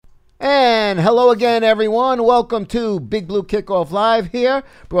And hello again, everyone. Welcome to Big Blue Kickoff Live here,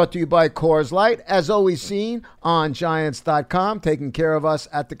 brought to you by Coors Light. As always seen on Giants.com, taking care of us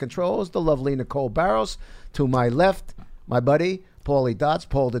at the controls, the lovely Nicole Barros. To my left, my buddy, Paulie Dots,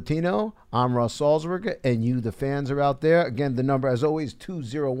 Paul Dottino. I'm Russ Salzberger, and you, the fans, are out there. Again, the number, as always,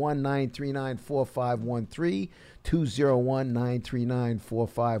 201-939-4513,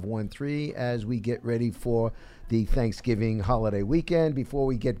 201-939-4513, as we get ready for the Thanksgiving holiday weekend. Before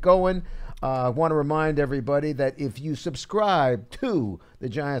we get going, I want to remind everybody that if you subscribe to the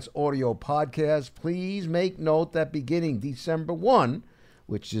Giants audio podcast, please make note that beginning December 1,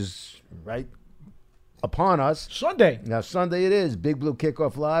 which is right upon us. Sunday. Now, Sunday it is. Big Blue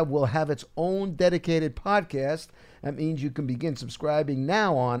Kickoff Live will have its own dedicated podcast. That means you can begin subscribing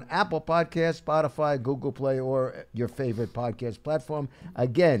now on Apple Podcasts, Spotify, Google Play, or your favorite podcast platform.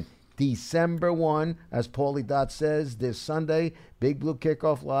 Again, December 1, as Paulie Dot says, this Sunday, Big Blue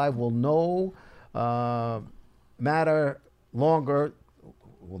Kickoff Live will no matter longer.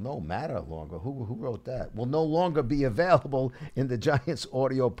 Will no matter longer. Who wrote that? Will no longer be available in the Giants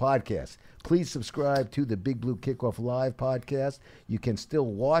audio podcast. Please subscribe to the Big Blue Kickoff Live podcast. You can still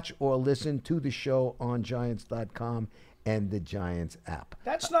watch or listen to the show on Giants.com and the Giants app.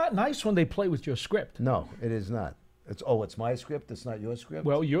 That's not nice when they play with your script. No, it is not. It's my script. It's not your script.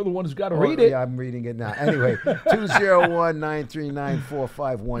 Well, you're the one who's got to read it. Yeah, I'm reading it now. Anyway,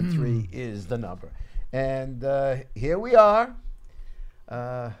 201-939-4513 is the number. And here we are.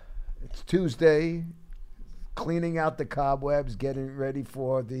 It's Tuesday, cleaning out the cobwebs, getting ready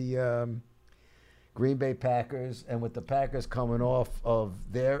for the Green Bay Packers. And with the Packers coming off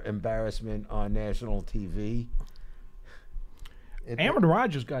of their embarrassment on national TV. Aaron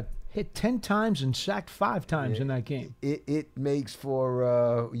Rodgers got hit 10 times and sacked 5 times in that game. It makes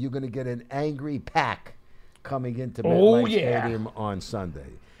for you're going to get an angry pack coming into MetLife Stadium on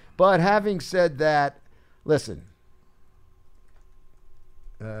Sunday. But having said that, listen,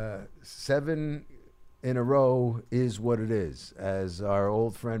 7 in a row is what it is. As our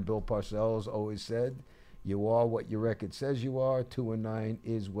old friend Bill Parcells always said, you are what your record says you are. 2-9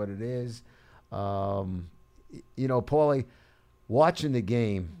 is what it is. Paulie, watching the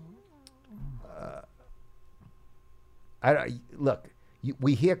game,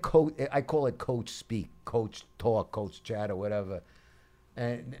 we hear coach. I call it coach speak, coach talk, coach chat, or whatever,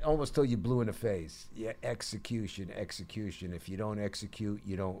 and almost till you blue in the face. Yeah, execution. If you don't execute,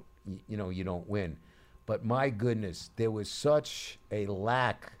 you don't win. But my goodness, there was such a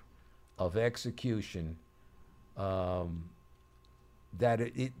lack of execution that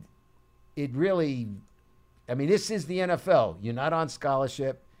it really. I mean, this is the NFL. You're not on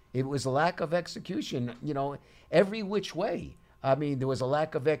scholarship. It was a lack of execution, every which way. I mean, there was a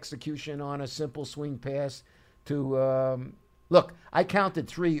lack of execution on a simple swing pass to, look, I counted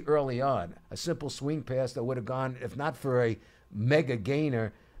 3 early on. A simple swing pass that would have gone, if not for a mega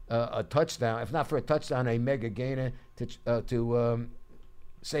gainer, a touchdown, if not for a touchdown, a mega gainer to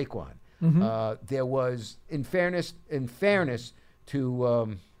Saquon. Mm-hmm. There was, in fairness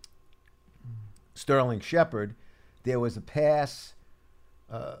to Sterling Shepard, there was a pass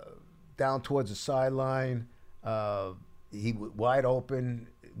down towards the sideline. He wide open,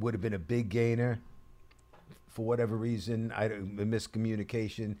 would have been a big gainer. For whatever reason, a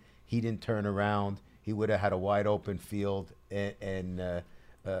miscommunication. He didn't turn around. He would have had a wide open field and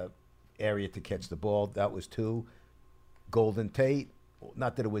area to catch the ball. That was 2. Golden Tate,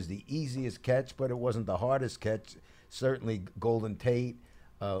 not that it was the easiest catch, but it wasn't the hardest catch. Certainly Golden Tate,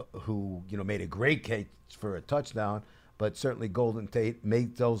 who made a great catch for a touchdown, but certainly Golden Tate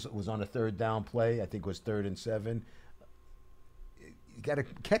made those. It was on a 3rd down play. I think it was 3rd and 7. You got to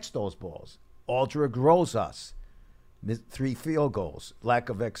catch those balls. Aldrich Rosas, 3 field goals, lack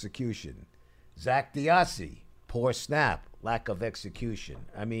of execution. Zach Diassi, poor snap, lack of execution.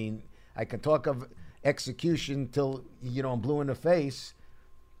 I mean, I can talk of execution till I'm blue in the face,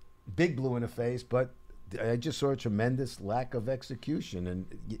 big blue in the face, but I just saw a tremendous lack of execution. And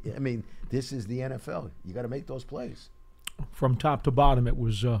I mean, this is the NFL. You got to make those plays. From top to bottom, it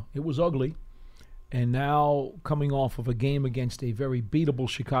was ugly. And now coming off of a game against a very beatable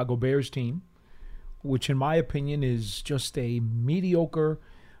Chicago Bears team, which in my opinion is just a mediocre,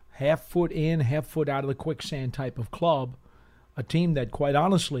 half foot in, half foot out of the quicksand type of club, a team that quite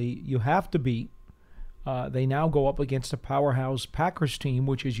honestly you have to beat. They now go up against a powerhouse Packers team,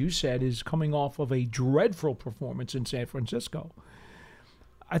 which, as you said, is coming off of a dreadful performance in San Francisco.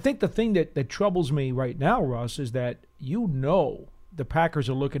 I think the thing that troubles me right now, Russ, is that the Packers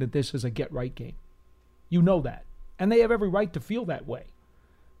are looking at this as a get-right game. You know that. And they have every right to feel that way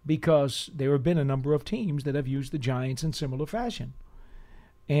because there have been a number of teams that have used the Giants in similar fashion.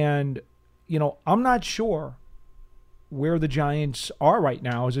 And, I'm not sure where the Giants are right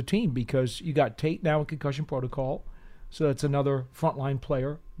now as a team, because you got Tate now in concussion protocol. So that's another frontline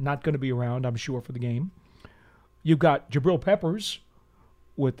player, not going to be around, I'm sure, for the game. You've got Jabril Peppers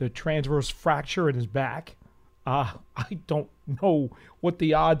with the transverse fracture in his back. I don't know what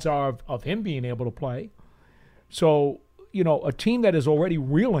the odds are of him being able to play. So, a team that is already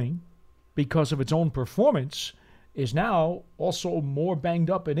reeling because of its own performance is now also more banged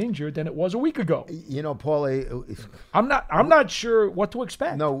up and injured than it was a week ago. Paulie, I'm not sure what to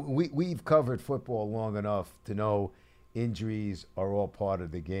expect. No, we've covered football long enough to know injuries are all part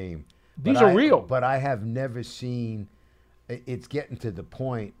of the game. These are real. But I have never seen it's getting to the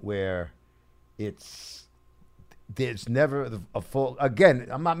point where there's never a full, again,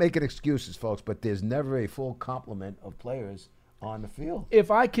 I'm not making excuses, folks, but there's never a full complement of players on the field. If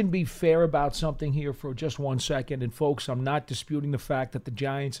I can be fair about something here for just 1 second, and folks, I'm not disputing the fact that the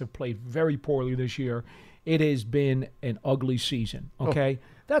Giants have played very poorly this year. It has been an ugly season, okay?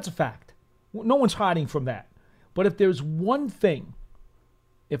 That's a fact. No one's hiding from that. But if there's one thing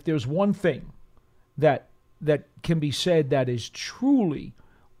that can be said that is truly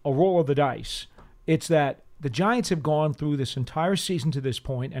a roll of the dice, it's that the Giants have gone through this entire season to this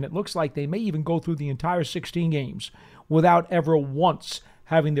point, and it looks like they may even go through the entire 16 games without ever once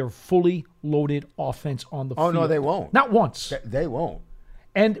having their fully loaded offense on the field. Oh, no, they won't. Not once. They won't.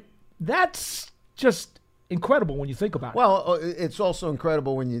 And that's just incredible when you think about it. Well, it's also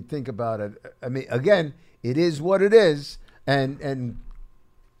incredible when you think about it. I mean, again, it is what it is, and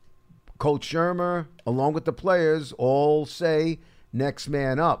Coach Shermer, along with the players, all say next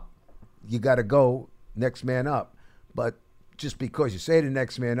man up. You got to go next man up. But just because you say the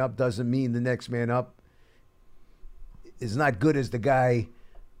next man up doesn't mean the next man up is not good as the guy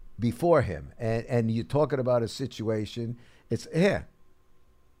before him. And you're talking about a situation, it's here.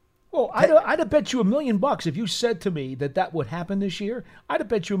 Well, I'd have bet you $1 million if you said to me that would happen this year. I'd have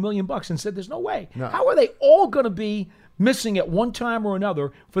bet you $1 million and said there's no way. No. How are they all going to be missing at one time or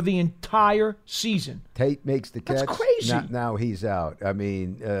another for the entire season? Tate makes the catch. That's crazy. Now he's out. I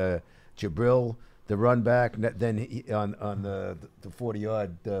mean, Jabril, the run back, then on the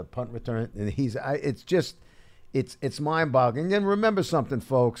 40-yard punt return, and it's mind-boggling. And remember something,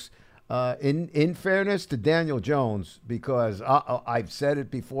 folks. In fairness to Daniel Jones, because I've said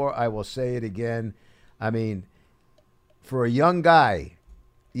it before, I will say it again. I mean, for a young guy,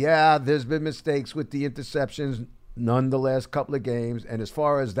 yeah, there's been mistakes with the interceptions, none the last couple of games. And as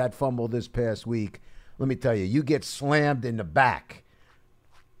far as that fumble this past week, let me tell you, you get slammed in the back.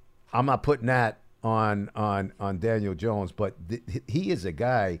 I'm not putting that on Daniel Jones, but he is a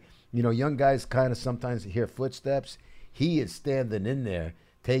guy. Young guys kind of sometimes hear footsteps. He is standing in there,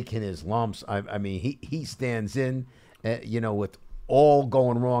 taking his lumps. I mean, he stands in, with all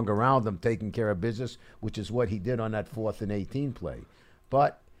going wrong around him, taking care of business, which is what he did on that 4th and 18 play.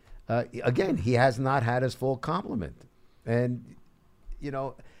 But, again, he has not had his full complement. And,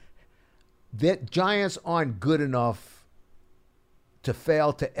 the Giants aren't good enough to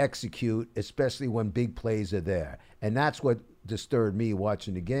fail to execute, especially when big plays are there. And that's what disturbed me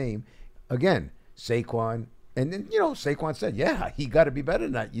watching the game. Again, Saquon. And then, Saquon said, yeah, he got to be better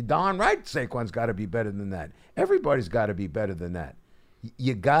than that. You're darn right Saquon's got to be better than that. Everybody's got to be better than that.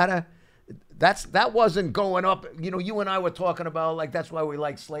 You got to – that wasn't going up. You and I were talking about, like, that's why we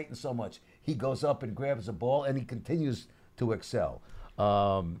like Slayton so much. He goes up and grabs the ball, and he continues to excel.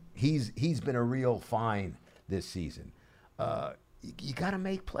 He's been a real find this season. You got to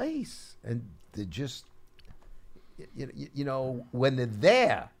make plays. And they're just – when they're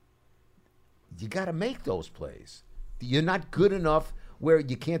there – you got to make those plays. You're not good enough where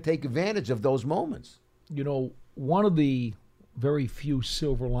you can't take advantage of those moments. One of the very few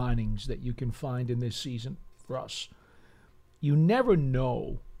silver linings that you can find in this season for us, you never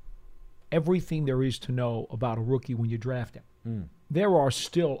know everything there is to know about a rookie when you draft him. There are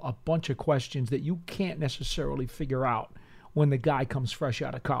still a bunch of questions that you can't necessarily figure out when the guy comes fresh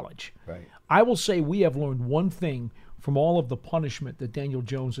out of college. Right. I will say we have learned one thing from all of the punishment that Daniel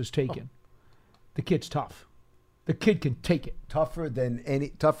Jones has taken. The kid's tough. The kid can take it. Tougher than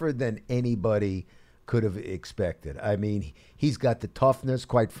anybody could have expected. I mean, he's got the toughness,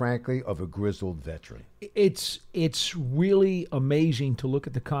 quite frankly, of a grizzled veteran. It's really amazing to look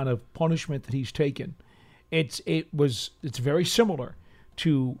at the kind of punishment that he's taken. It's very similar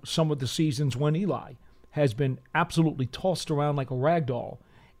to some of the seasons when Eli has been absolutely tossed around like a rag doll,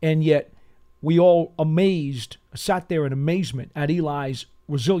 and yet we all sat there in amazement at Eli's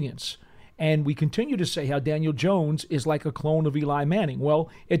resilience. And we continue to say how Daniel Jones is like a clone of Eli Manning. Well,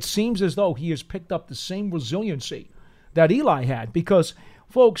 it seems as though he has picked up the same resiliency that Eli had. Because,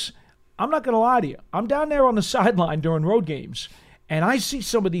 folks, I'm not going to lie to you. I'm down there on the sideline during road games, and I see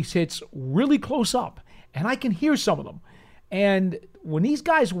some of these hits really close up, and I can hear some of them. And when these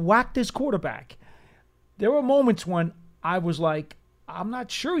guys whack this quarterback, there were moments when I was like, I'm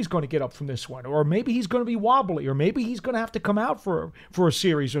not sure he's going to get up from this one, or maybe he's going to be wobbly, or maybe he's going to have to come out for a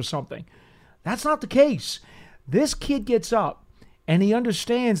series or something. That's not the case. This kid gets up, and he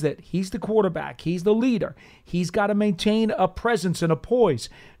understands that he's the quarterback. He's the leader. He's got to maintain a presence and a poise,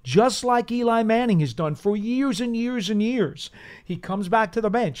 just like Eli Manning has done for years and years and years. He comes back to the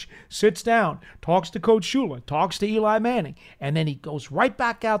bench, sits down, talks to Coach Shula, talks to Eli Manning, and then he goes right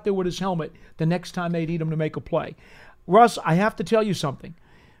back out there with his helmet the next time they need him to make a play. Russ, I have to tell you something.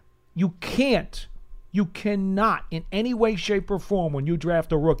 You cannot in any way, shape, or form when you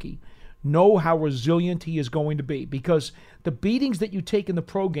draft a rookie know how resilient he is going to be, because the beatings that you take in the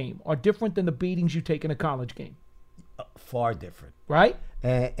pro game are different than the beatings you take in a college game. Far different. Right?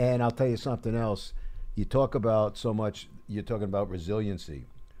 And I'll tell you something else. You talk about so much, you're talking about resiliency.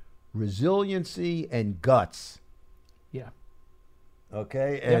 Resiliency and guts. Yeah.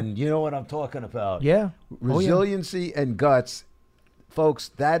 Okay? And you know what I'm talking about. Yeah. Resiliency and guts, folks,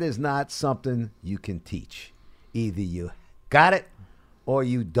 that is not something you can teach. Either you got it or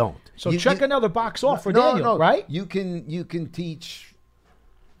you don't. So check another box off for Daniel, right? You can teach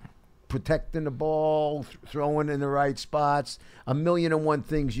protecting the ball, throwing in the right spots, 1,000,001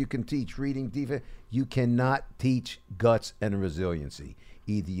 things you can teach, reading defense. You cannot teach guts and resiliency.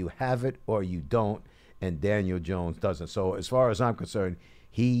 Either you have it or you don't, and Daniel Jones doesn't. So as far as I'm concerned,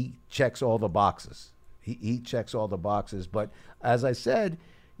 he checks all the boxes. He checks all the boxes. But as I said,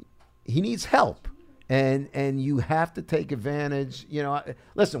 he needs help. And you have to take advantage. You know,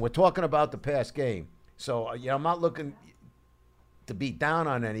 listen, we're talking about the past game. So, I'm not looking to beat down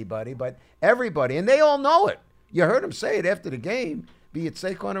on anybody, but everybody, and they all know it. You heard him say it after the game, be it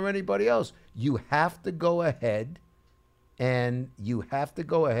Saquon or anybody else. You have to go ahead and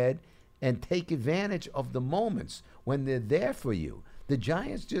take advantage of the moments when they're there for you. The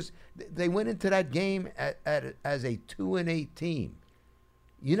Giants they went into that game as a 2-8 team.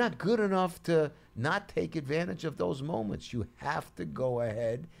 You're not good enough to not take advantage of those moments. You have to go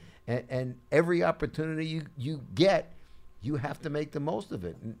ahead, and every opportunity you get, you have to make the most of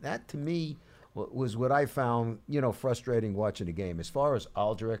it. And that, to me, was what I found, frustrating watching the game. As far as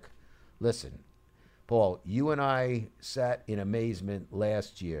Aldrich, listen, Paul, you and I sat in amazement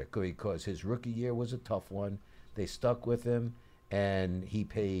last year because his rookie year was a tough one. They stuck with him, and he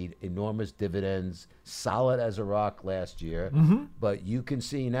paid enormous dividends, solid as a rock last year. Mm-hmm. But you can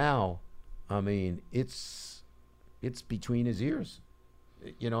see now, I mean, it's between his ears,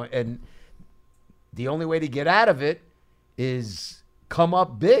 and the only way to get out of it is come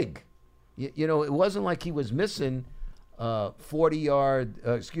up big. It wasn't like he was missing 40-yard,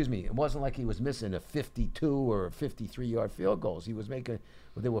 it wasn't like he was missing a 52 or 53-yard field goals. He was making,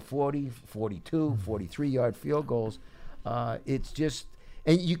 there were 40, 42, 43-yard field goals. It's just,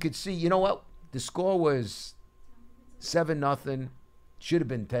 and you could see, you know what? The score was 7-0. Should have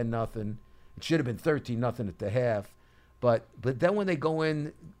been 10-0. It should have been 13-0 at the half. But then when they go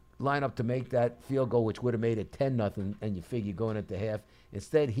in, line up to make that field goal, which would have made it 10-0, and you figure going at the half,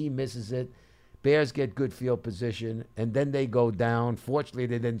 instead he misses it. Bears get good field position, and then they go down. Fortunately,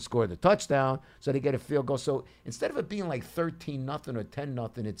 they didn't score the touchdown, so they get a field goal. So instead of it being like 13-0 or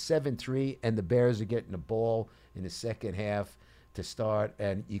 10-0, it's 7-3, and the Bears are getting the ball in the second half to start,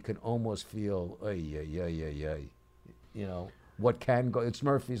 and you can almost feel, what can go. It's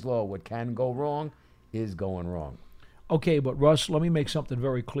Murphy's Law. What can go wrong is going wrong. Okay, but Russ, let me make something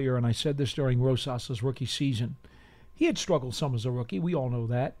very clear, and I said this during Rosas's rookie season. He had struggled some as a rookie. We all know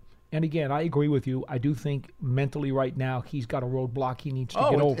that. And again, I agree with you. I do think mentally right now he's got a roadblock he needs to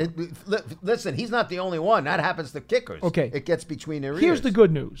get over. Listen, he's not the only one. That happens to kickers. Okay. It gets between their ears. Here's the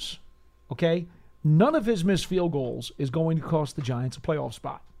good news, okay? None of his missed field goals is going to cost the Giants a playoff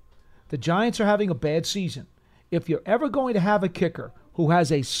spot. The Giants are having a bad season. If you're ever going to have a kicker who has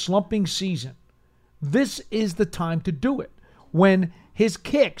a slumping season, this is the time to do it, when his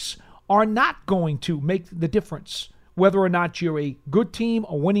kicks are not going to make the difference, whether or not you're a good team,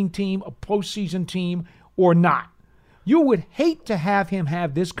 a winning team, a postseason team, or not. You would hate to have him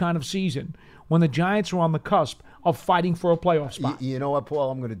have this kind of season when the Giants are on the cusp of fighting for a playoff spot. You know what, Paul?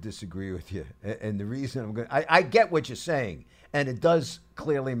 I'm going to disagree with you. And the reason I get what you're saying, and it does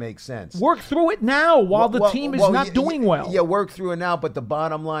clearly make sense. Work through it now while the team is not doing well. Yeah, work through it now, but the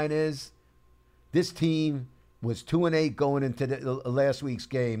bottom line is this team was 2-8 going into the last week's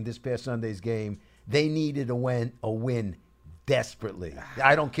game, this past Sunday's game. They needed a win desperately.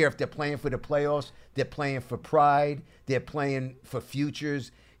 I don't care if they're playing for the playoffs. They're playing for pride. They're playing for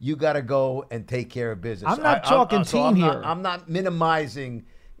futures. you got to go and take care of business. I'm not talking team here. I'm not minimizing.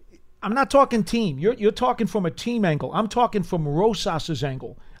 I'm not talking team. You're talking from a team angle. I'm talking from Rosas's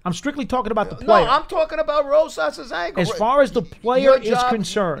angle. I'm strictly talking about the player. No, I'm talking about Rosas's angle. As far as the player is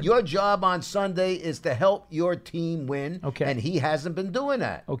concerned. Your job on Sunday is to help your team win, Okay. And he hasn't been doing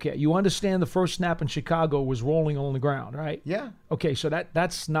that. Okay, you understand the first snap in Chicago was rolling on the ground, right? Yeah. Okay, so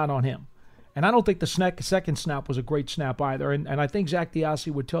that's not on him. And I don't think the second snap was a great snap either. And I think Zach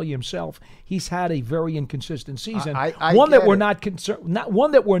Diassi would tell you himself he's had a very inconsistent season. One that we're not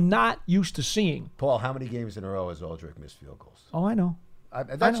not used to seeing. Paul, how many games in a row has Aldrich missed field goals? Oh, I know.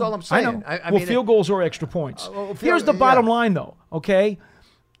 That's all I'm saying. I mean, field goals or extra points. Here's the bottom line, though. Okay,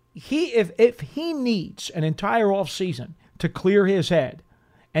 if he needs an entire offseason to clear his head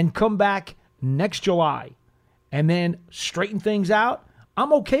and come back next July and then straighten things out,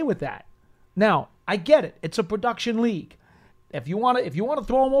 I'm okay with that. Now, I get it. It's a production league. If you want to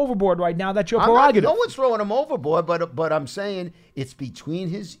throw him overboard right now, that's your prerogative. No one's throwing him overboard, but I'm saying it's between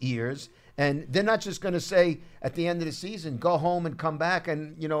his ears. And they're not just going to say at the end of the season, go home and come back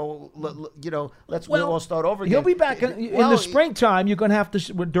and, we'll all start over again. He'll be back in the springtime. You're going to have to,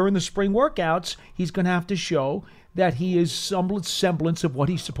 during the spring workouts, he's going to have to show that he is some semblance of what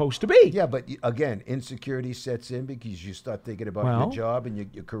he's supposed to be. Yeah, but again, insecurity sets in because you start thinking about your job and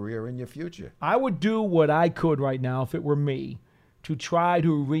your career and your future. I would do what I could right now if it were me to try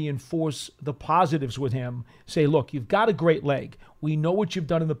to reinforce the positives with him. Say, look, you've got a great leg. We know what you've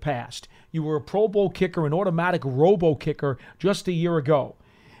done in the past. You were a Pro Bowl kicker, an automatic robo kicker just a year ago.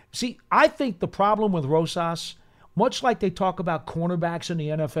 See, I think the problem with Rosas, much like they talk about cornerbacks in the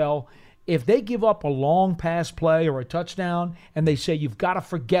NFL, if they give up a long pass play or a touchdown and they say you've got to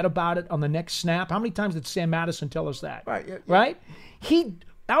forget about it on the next snap, how many times did Sam Madison tell us that? Right. Yeah. Right?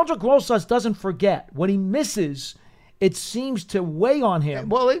 Aldrich Rosas doesn't forget. When he misses, it seems to weigh on him.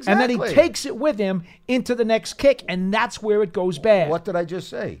 Well, exactly. And then he takes it with him into the next kick, and that's where it goes bad. What did I just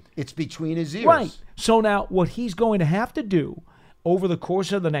say? It's between his ears. Right. So now what he's going to have to do over the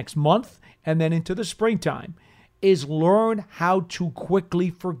course of the next month and then into the springtime is learn how to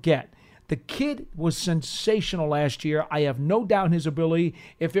quickly forget. The kid was sensational last year. I have no doubt in his ability.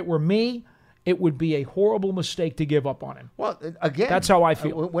 If it were me, it would be a horrible mistake to give up on him. Well, again, that's how I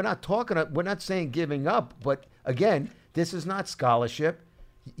feel. We're not saying giving up, but again, this is not scholarship.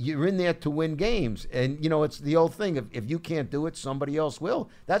 You're in there to win games. And, it's the old thing. If you can't do it, somebody else will.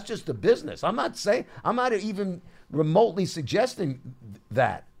 That's just the business. I'm not even remotely suggesting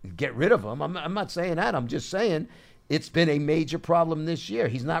that. Get rid of him. I'm not saying that. I'm just saying it's been a major problem this year.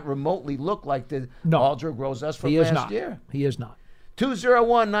 He's not remotely looked like the Aldrich Rosas from last year. He is not.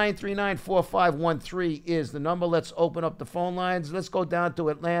 201-939-4513 is the number. Let's open up the phone lines. Let's go down to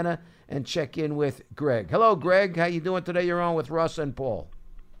Atlanta and check in with Greg. Hello, Greg. How you doing today? You're on with Russ and Paul.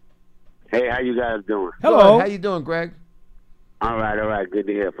 Hey, how you guys doing? Hello. Good. How you doing, Greg? All right. Good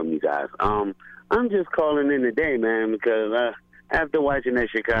to hear from you guys. I'm just calling in today, man, because after watching that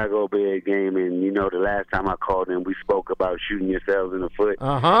Chicago Bears game, and the last time I called in, we spoke about shooting yourselves in the foot.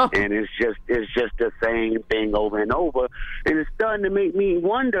 And it's just the same thing over and over, and it's starting to make me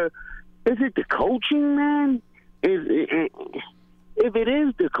wonder: is it the coaching, man? If it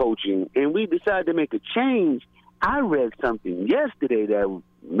is the coaching, and we decide to make a change, I read something yesterday that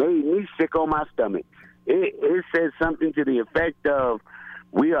made me sick on my stomach. It said something to the effect of,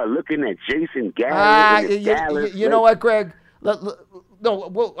 "We are looking at Jason Garrett." You know what, Greg?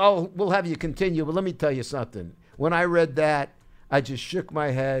 We'll have you continue, but let me tell you something. When I read that, I just shook my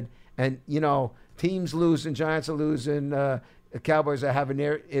head. And, teams losing, Giants are losing, Cowboys are having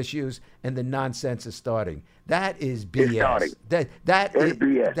their issues, and the nonsense is starting. That is BS. That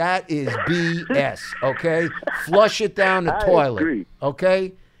is BS, okay? Flush it down the toilet, agree.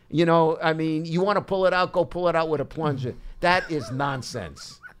 Okay? You want to pull it out, go pull it out with a plunger. That is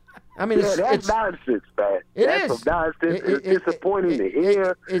nonsense. I mean, that's nonsense, man. That's nonsense. It's disappointing to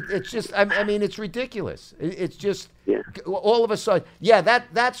hear. It's just, it's ridiculous. It's just, all of a sudden,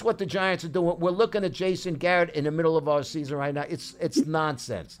 that's what the Giants are doing. We're looking at Jason Garrett in the middle of our season right now. It's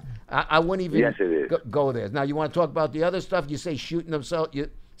nonsense. I wouldn't even go there. Now, you want to talk about the other stuff? You say shooting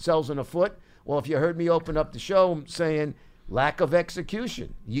themselves in the foot. Well, if you heard me open up the show, I'm saying lack of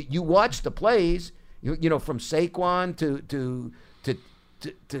execution. You watch the plays, from Saquon to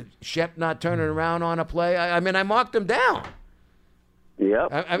Shep not turning around on a play. I marked him down.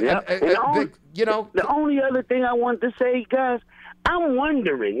 Yep. The only other thing I want to say, guys, I'm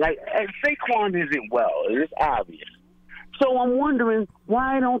wondering, Saquon isn't well. It's obvious. So I'm wondering,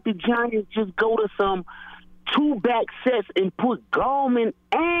 why don't the Giants just go to some two-back sets and put Gallman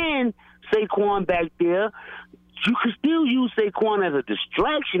and Saquon back there, you can still use Saquon as a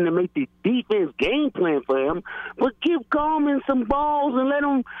distraction to make the defense game plan for him, but give Gallman some balls and let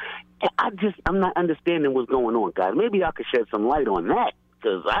him. I'm not understanding what's going on, guys. Maybe I could shed some light on that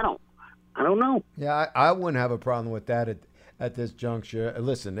because I don't know. Yeah, I wouldn't have a problem with that at this juncture.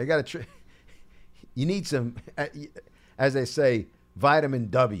 Listen, they got to. You need some, as they say, vitamin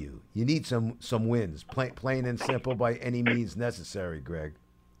W. You need some wins, plain and simple, by any means necessary, Greg.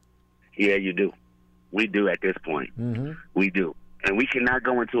 Yeah, you do. We do at this point. Mm-hmm. We do. And we cannot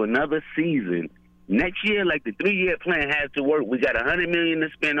go into another season. Next year, like the 3-year plan has to work. We got $100 million to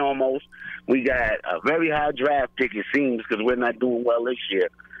spend almost. We got a very high draft pick, it seems, because we're not doing well this year.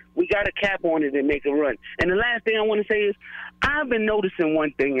 We got a cap on it and make a run. And the last thing I want to say is I've been noticing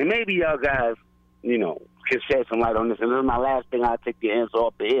one thing, and maybe y'all guys, can shed some light on this. And this is my last thing. I'll take the answer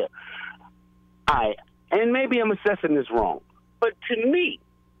off the air. And maybe I'm assessing this wrong. But to me,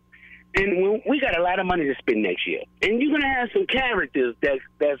 and we got a lot of money to spend next year, and you're going to have some characters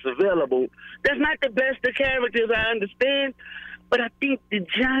that's available. That's not the best of characters, I understand, but I think the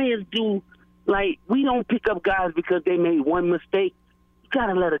Giants do, we don't pick up guys because they made one mistake. You got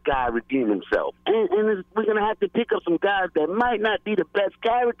to let a guy redeem himself. And we're going to have to pick up some guys that might not be the best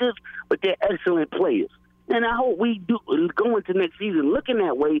characters, but they're excellent players. And I hope we do go into next season looking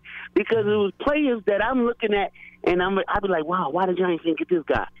that way, because it was players that I'm looking at, and I'll be like, wow, why the Giants didn't get this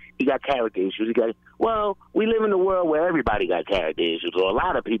guy? He got character issues. Well, we live in a world where everybody got character issues, or a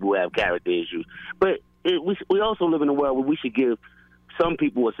lot of people have character issues. But we also live in a world where we should give some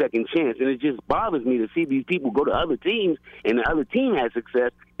people a second chance. And it just bothers me to see these people go to other teams, and the other team has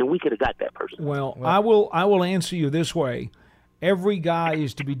success, and we could have got that person. Well, I will answer you this way. Every guy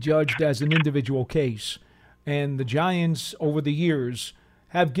is to be judged as an individual case. And the Giants, over the years,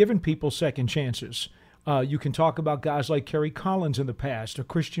 have given people second chances. You can talk about guys like Kerry Collins in the past, or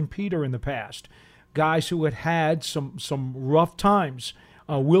Christian Peter in the past, guys who had some rough times.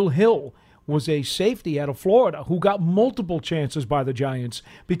 Will Hill was a safety out of Florida who got multiple chances by the Giants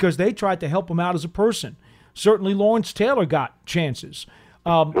because they tried to help him out as a person. Certainly Lawrence Taylor got chances.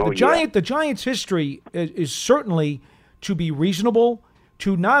 The Giants' history is certainly to be reasonable,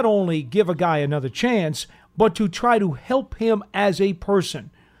 to not only give a guy another chance, but to try to help him as a person.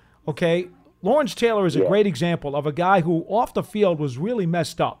 Okay? Lawrence Taylor is a great example of a guy who off the field was really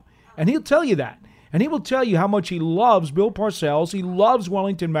messed up. And he'll tell you that. And he will tell you how much he loves Bill Parcells, he loves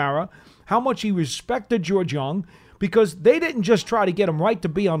Wellington Mara, how much he respected George Young, because they didn't just try to get him right to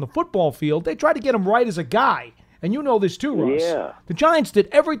be on the football field. They tried to get him right as a guy. And you know this too, Russ. Yeah. The Giants did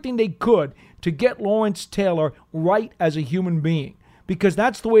everything they could to get Lawrence Taylor right as a human being, because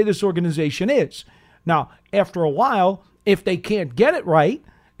that's the way this organization is. Now, after a while, if they can't get it right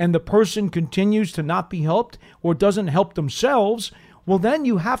and the person continues to not be helped or doesn't help themselves, well, then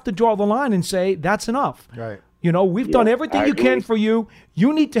you have to draw the line and say, that's enough. Right. We've done everything you can for you.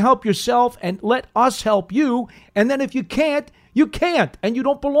 You need to help yourself and let us help you. And then if you can't, and you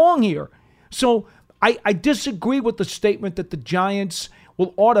don't belong here. So I disagree with the statement that the Giants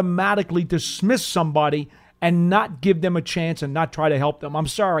will automatically dismiss somebody and not give them a chance and not try to help them. I'm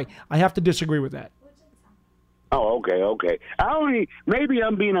sorry. I have to disagree with that. Oh, okay. Maybe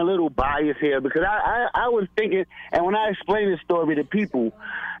I'm being a little biased here, because I was thinking, and when I explain this story to people,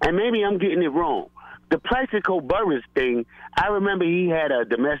 and maybe I'm getting it wrong, the Plaxico Burress thing, I remember he had a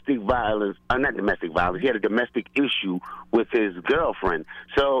domestic violence, he had a domestic issue with his girlfriend.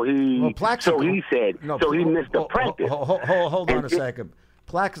 So he missed the practice. Hold on a second.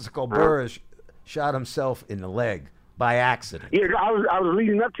 Plaxico Burress shot himself in the leg by accident. Yeah, I was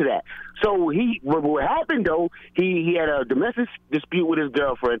leading up to that. So what happened though, he had a domestic dispute with his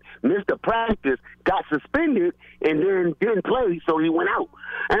girlfriend, missed a practice, got suspended, and then didn't play, so he went out.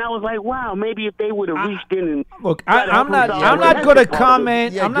 And I was like, wow, maybe if they would have reached in and look, I'm not going to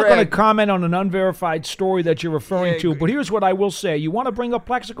comment. I'm not going to comment on an unverified story that you're referring to. But here's what I will say: you want to bring up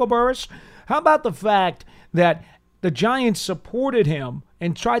Plaxico Burress? How about the fact that the Giants supported him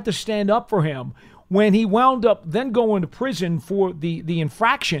and tried to stand up for him when he wound up then going to prison for the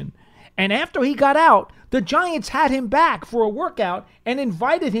infraction? And after he got out, the Giants had him back for a workout and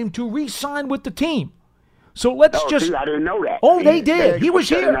invited him to re-sign with the team. So let's I didn't know that. Oh, they did. He was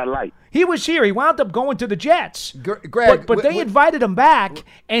here. He was here. He wound up going to the Jets. Greg, but they invited him back,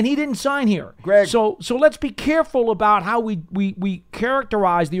 and he didn't sign here. Greg, so let's be careful about how we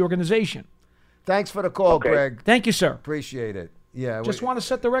characterize the organization. Thanks for the call, Greg. Thank you, sir. Appreciate it. Yeah. Just want to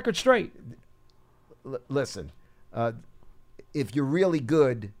set the record straight. Listen, if you're really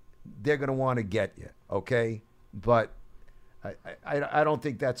good, they're going to want to get you, okay? But I don't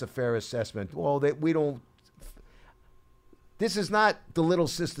think that's a fair assessment. Well, we don't. This is not the Little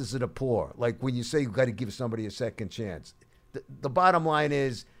Sisters of the Poor. Like when you say you got to give somebody a second chance. The bottom line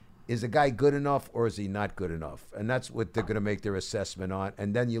is a guy good enough or is he not good enough? And that's what they're going to make their assessment on.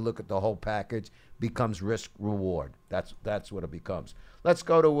 And then you look at the whole package, becomes risk reward. That's what it becomes. Let's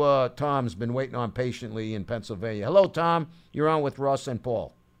go to Tom's been waiting on patiently in Pennsylvania. Hello, Tom. You're on with Ross and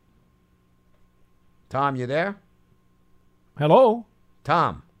Paul. Tom, you there? Hello?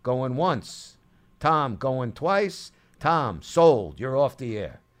 Tom, going once. Tom, going twice. Tom, sold. You're off the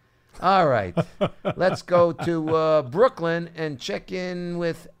air. All right. Let's go to Brooklyn and check in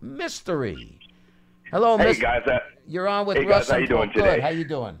with Mystery. Hello, Hey, Mystery. guys. You're on with Hey, Russ guys, how and you Paul. doing today? Good. How you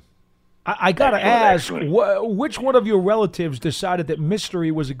doing? I got to Excellent, ask, which one of your relatives decided that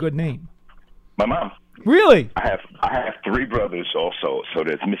Mystery was a good name? My mom. Really? I have 3 brothers also. So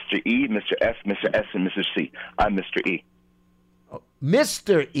there's Mr. E, Mr. F, Mr. S, and Mr. C. I'm Mr. E.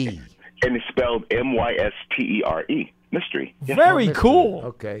 Mr. E. And it's spelled Mystere. Mystery. Yeah. Very Mystery. cool.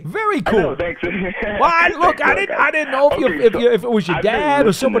 Okay. Very I know, cool. thanks. Well, I didn't know if it was your I've been dad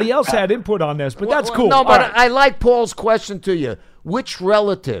or somebody listening. else had input on this, but that's cool. No, All but right. I like Paul's question to you. Which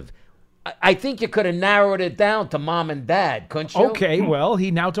relative? I think you could have narrowed it down to mom and dad, couldn't you? Okay, well,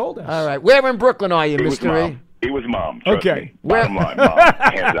 he now told us. All right. Where in Brooklyn are you, It was Mr. E? mom. It was mom. Trust Okay. me. Bottom line, mom.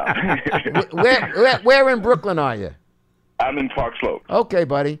 Hands down. Where in Brooklyn are you? I'm in Park Slope. Okay,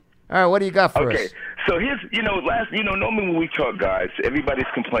 buddy. All right, what do you got for Okay, us? so here's, normally when we talk, guys, everybody's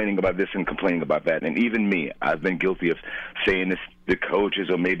complaining about this and complaining about that, and even me, I've been guilty of saying this, the coaches,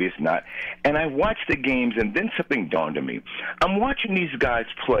 or maybe it's not. And I watched the games, and then something dawned on me. I'm watching these guys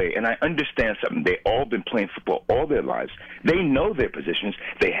play, and I understand something. They've all been playing football all their lives. They know their positions.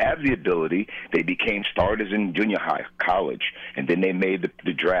 They have the ability. They became starters in junior high, college, and then they made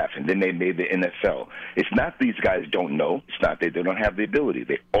the draft, and then they made the NFL. It's not these guys don't know. It's not that they don't have the ability.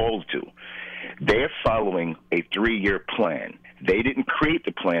 They all do. They're following a 3-year plan. They didn't create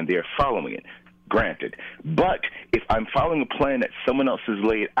the plan. They're following it. Granted. But if I'm following a plan that someone else has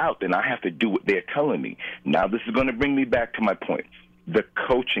laid out, then I have to do what they're telling me. Now, this is going to bring me back to my point. The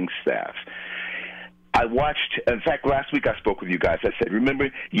coaching staff. I watched, in fact, last week I spoke with you guys. I said, remember,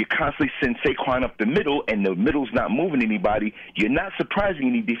 you constantly send Saquon up the middle, and the middle's not moving anybody. You're not surprising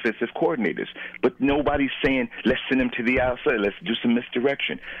any defensive coordinators. But nobody's saying, let's send him to the outside. Let's do some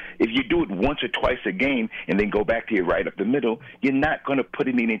misdirection. If you do it once or twice a game and then go back to your right up the middle, you're not going to put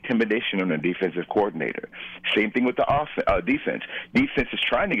any intimidation on a defensive coordinator. Same thing with the defense. Defense is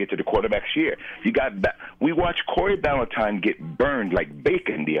trying to get to the quarterback's ear. We watched Corey Ballantyne get burned like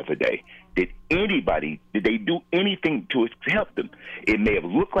bacon the other day. Did they do anything to help them? It may have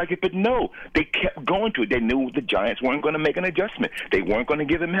looked like it, but no. They kept going to it. They knew the Giants weren't going to make an adjustment. They weren't going to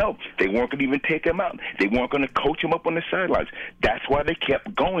give him help. They weren't going to even take him out. They weren't going to coach him up on the sidelines. That's why they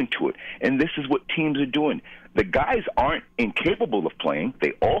kept going to it. And this is what teams are doing. The guys aren't incapable of playing.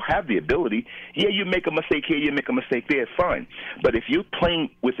 They all have the ability. Yeah, you make a mistake here, you make a mistake there, fine. But if you're playing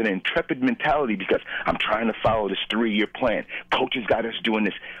with an intrepid mentality because I'm trying to follow this 3-year plan, coaches got us doing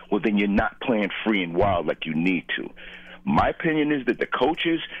this, well, then you're not playing free and wild like you need to. My opinion is that the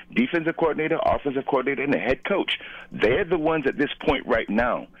coaches, defensive coordinator, offensive coordinator, and the head coach, they're the ones at this point right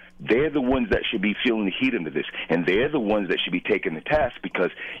now. They're the ones that should be feeling the heat into this, and they're the ones that should be taking the task because,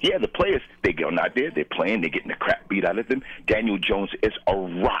 yeah, the players, they go out there, they're playing, they're getting the crap beat out of them. Daniel Jones is a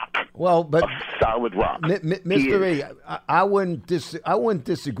rock, a solid rock. Mr. E, I wouldn't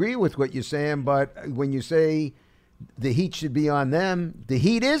disagree with what you're saying, but when you say the heat should be on them, the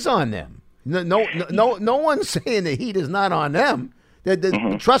heat is on them. No one's saying the heat is not on them.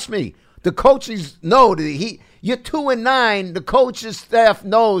 Trust me, the coaches know the heat. You're 2-9. The coach's staff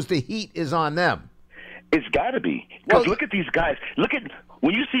knows the heat is on them. It's got to be. Because look at these guys.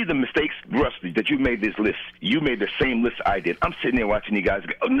 When you see the mistakes, Rusty, that you made this list, you made the same list I did. I'm sitting there watching you guys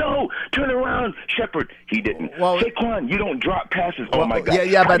go, oh, no, turn around, Shepard. He didn't. Saquon, you don't drop passes. Oh, my God.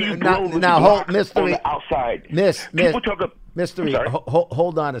 Yeah, but now hold, Mr. On the outside. People talk up. Mr. E,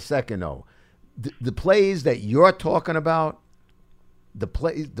 hold on a second, though. The plays that you're talking about, the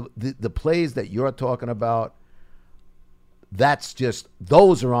plays that you're talking about, that's just,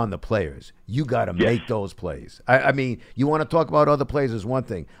 those are on the players. You got to make those plays. I mean, you want to talk about other plays is one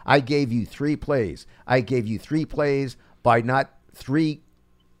thing. I gave you 3 plays. I gave you 3 plays by not 3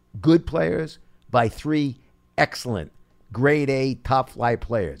 good players, by 3 excellent, grade A, top flight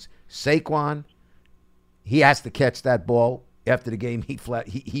players. Saquon, he has to catch that ball after the game.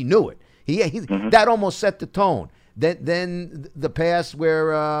 He knew it. That almost set the tone. Then the pass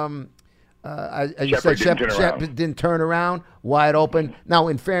where As you said, Shep didn't turn around, wide open. Now,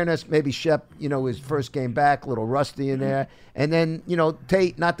 in fairness, maybe Shep, his first game back, a little rusty in there. And then,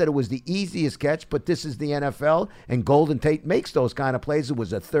 Tate, not that it was the easiest catch, but this is the NFL, and Golden Tate makes those kind of plays. It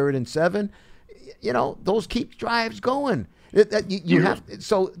was a 3rd and 7. Those keep drives going.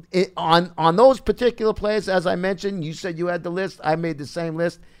 On those particular plays, as I mentioned, you said you had the list. I made the same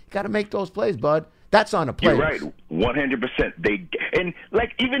list. You got to make those plays, bud. That's on a play. You're right, 100%.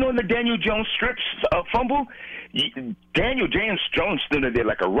 Even on the Daniel Jones strips fumble, Daniel Jones stood there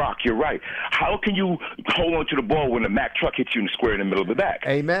like a rock. You're right. How can you hold on to the ball when the Mack truck hits you in the square in the middle of the back?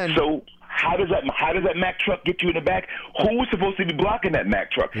 Amen. So how does that Mack truck get you in the back? Who was supposed to be blocking that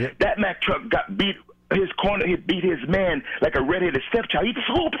Mack truck? Yep. That Mack truck got beat. His corner, he beat his man like a redheaded stepchild. He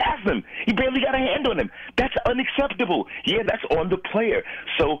flew past him. He barely got a hand on him. That's unacceptable. Yeah, that's on the player.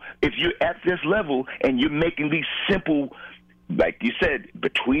 So if you're at this level and you're making these simple, like you said,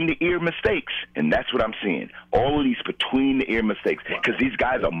 between-the-ear mistakes, and that's what I'm seeing. All of these between-the-ear mistakes, because these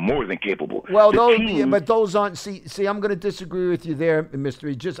guys are more than capable. Well, but those aren't. See, I'm going to disagree with you there,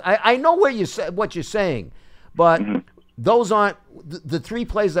 Mr. Just I know what you're saying, but. Mm-hmm. Those aren't the 3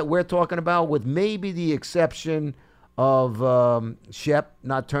 plays that we're talking about, with maybe the exception of Shep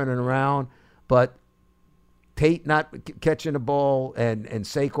not turning around, but Tate not catching the ball and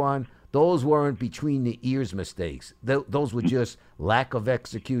Saquon. Those weren't between the ears mistakes. Those were just lack of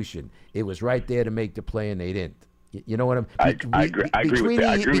execution. It was right there to make the play, and they didn't. You know what I'm? I agree with that. I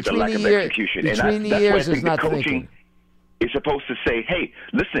agree with the lack of execution. Between the ears is not thinking. Is supposed to say, hey,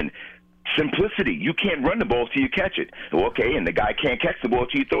 listen. Simplicity. You can't run the ball till you catch it. Okay, and the guy can't catch the ball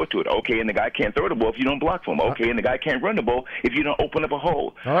till you throw it to it. Okay, and the guy can't throw the ball if you don't block for him. Okay, and the guy can't run the ball if you don't open up a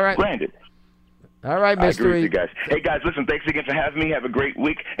hole. All right. Granted. All right, Mr. I agree with you guys. Hey, guys, listen, thanks again for having me. Have a great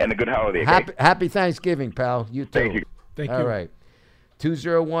week and a good holiday. Happy Thanksgiving, pal. You too. Thank you. Thank you. All right.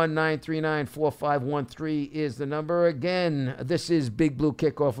 201-939-4513 is the number. Again, this is Big Blue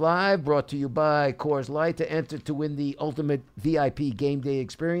Kickoff Live, brought to you by Coors Light. To enter to win the ultimate VIP game day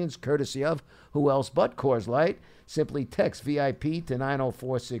experience, courtesy of who else but Coors Light, simply text VIP to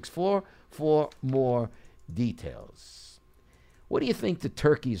 90464 for more details. What do you think the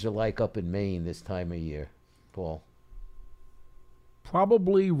turkeys are like up in Maine this time of year, Paul?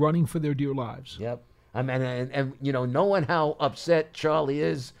 Probably running for their dear lives. Yep. I mean, and knowing how upset Charlie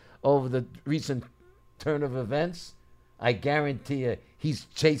is over the recent turn of events, I guarantee you he's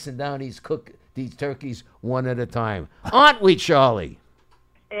chasing down these turkeys one at a time. Aren't we, Charlie?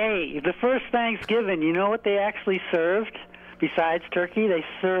 Hey, the first Thanksgiving, you know what they actually served besides turkey? They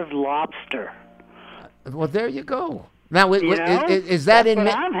served lobster. Well, there you go. Now, is that That's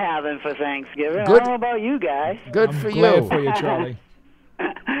what I'm having for Thanksgiving? Good. I don't know about you guys. Good for you. Glad for you, Charlie.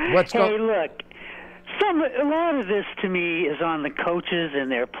 Look. A lot of this, to me, is on the coaches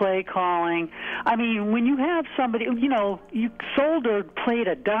and their play calling. I mean, when you have somebody, Solder played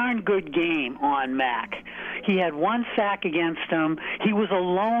a darn good game on Mack. He had 1 sack against him. He was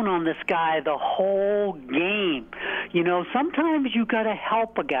alone on this guy the whole game. Sometimes you got to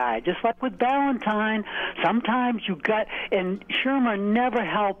help a guy, just like with Ballantyne. Sometimes and Shermer never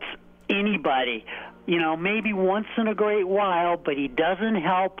helps anybody. Maybe once in a great while, but he doesn't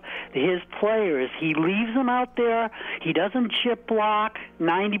help his players. He leaves them out there. He doesn't chip block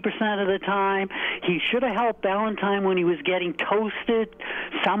 90% of the time. He should have helped Ballantyne when he was getting toasted,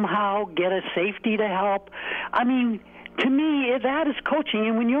 somehow get a safety to help. I mean, to me, that is coaching.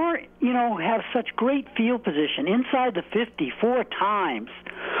 And when you're, have such great field position inside the 50 4 times,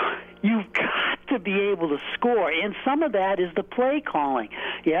 you've got to be able to score. And some of that is the play calling.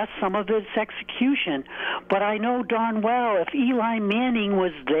 Yes, some of it's execution. But I know darn well if Eli Manning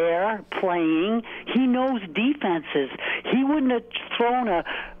was there playing, he knows defenses. He wouldn't have thrown a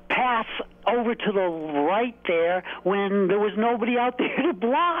pass over to the right there when there was nobody out there to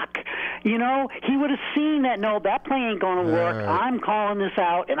block. He would have seen that, no, that play ain't going to work. I'm calling this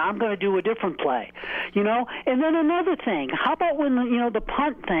out, and I'm going to do a different play. And then another thing, how about when, the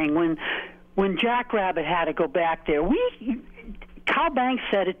punt thing, when Jackrabbit had to go back there? Kyle Banks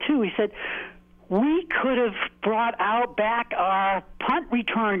said it, too. He said, we could have brought back our punt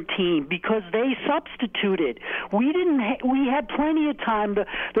return team because they substituted. We had plenty of time.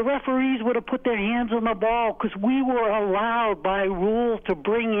 The referees would have put their hands on the ball because we were allowed by rule to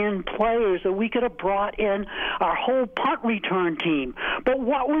bring in players that we could have brought in our whole punt return team. But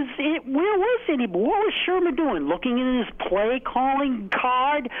what was it? Where was anybody? What was Sherman doing? Looking in his play calling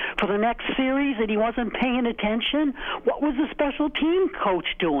card for the next series and he wasn't paying attention? What was the special team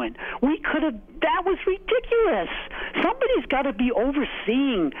coach doing? That was ridiculous. Somebody's got to be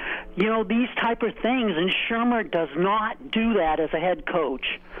overseeing, these type of things, and Shermer does not do that as a head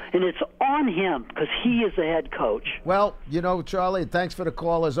coach. And it's on him because he is the head coach. Well, Charlie, thanks for the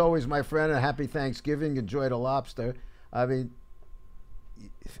call as always, my friend, and happy Thanksgiving. Enjoy the lobster. I mean,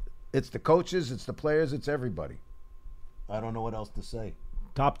 it's the coaches, it's the players, it's everybody. I don't know what else to say.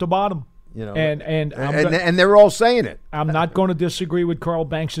 Top to bottom. And they're all saying it. I'm not going to disagree with Carl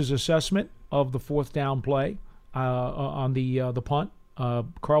Banks' assessment of the fourth down play on the punt.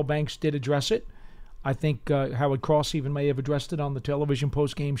 Carl Banks did address it. I think Howard Cross even may have addressed it on the television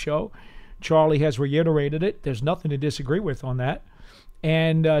post-game show. Charlie has reiterated it. There's nothing to disagree with on that.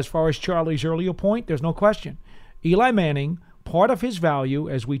 And as far as Charlie's earlier point, there's no question. Eli Manning, part of his value,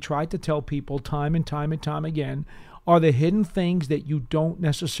 as we try to tell people time and time and time again, are the hidden things that you don't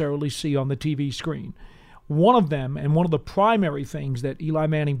necessarily see on the TV screen. One of them, and one of the primary things that Eli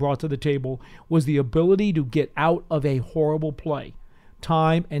Manning brought to the table, was the ability to get out of a horrible play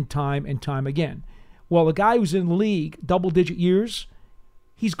time and time and time again. Well, the guy who's in the league double-digit years,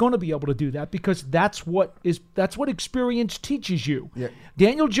 he's going to be able to do that because that's what experience teaches you. Yeah.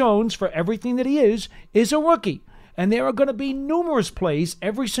 Daniel Jones, for everything that he is a rookie. And there are going to be numerous plays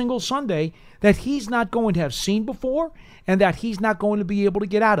every single Sunday that he's not going to have seen before and that he's not going to be able to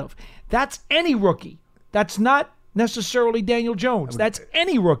get out of. That's any rookie. That's not necessarily Daniel Jones. That's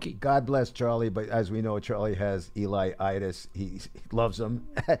any rookie. God bless Charlie, but as we know, Charlie has Eli-itis. He loves him.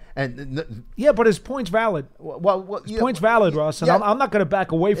 Yeah, but his point's valid. His point's valid, Russ, and I'm not going to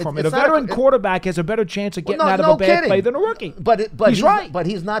back away from it. A veteran quarterback has a better chance of getting out of a bad play than a rookie. But he's right. But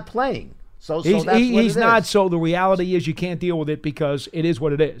he's not playing. So he's not. So the reality is you can't deal with it because it is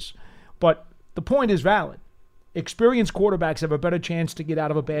what it is. But the point is valid. Experienced quarterbacks have a better chance to get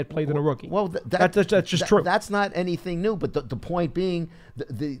out of a bad play than a rookie. Well, that's just true. That's not anything new. But the point being,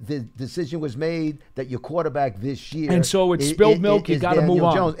 the decision was made that your quarterback this year, and so it's spilled milk. You got to move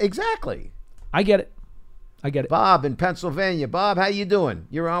on. Jones. Exactly. I get it. Bob in Pennsylvania. Bob, how you doing?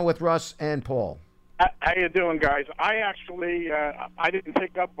 You're on with Russ and Paul. How you doing, guys? I actually I didn't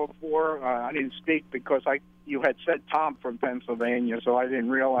pick up before. I didn't speak because you had said Tom from Pennsylvania, so I didn't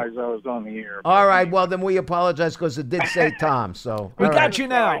realize I was on the air. All right, well then we apologize because it did say Tom. So we got you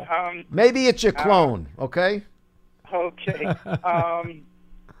now. Maybe it's your clone. Okay. Okay.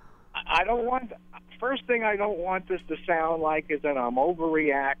 I don't want. First thing I don't want this to sound like is that I'm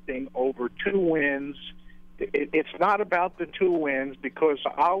overreacting over 2 wins. It's not about the 2 wins because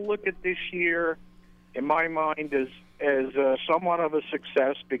I'll look at this year in my mind as somewhat of a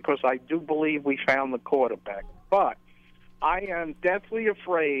success because I do believe we found the quarterback. But I am deathly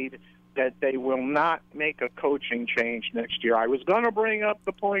afraid that they will not make a coaching change next year. I was going to bring up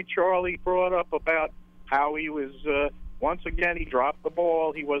the point Charlie brought up about how he was, once again, he dropped the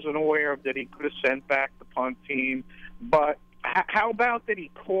ball. He wasn't aware of that he could have sent back the punt team. But how about that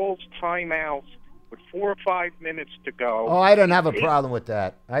he calls timeouts with 4 or 5 minutes to go? Oh, I didn't have a problem with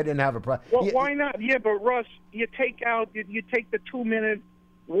that. I didn't have a problem. Well, why not? Yeah, but Russ, you take the 2-minute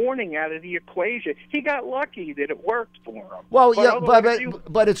warning out of the equation. He got lucky that it worked for him. Well,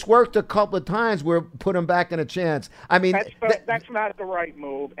 but it's worked a couple of times where put him back in a chance. I mean, that's not the right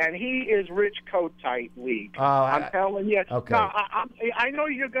move. And he is Rich Kotite league. I'm telling you. Okay. No, I know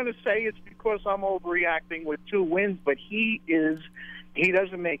you're going to say it's because I'm overreacting with 2 wins, but he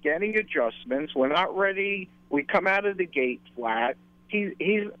doesn't make any adjustments. We're not ready. We come out of the gate flat.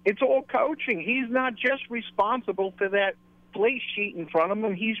 It's all coaching. He's not just responsible for that play sheet in front of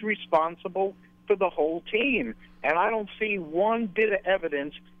him. He's responsible for the whole team. And I don't see one bit of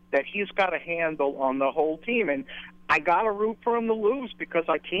evidence that he's got a handle on the whole team. And I got to root for him to lose because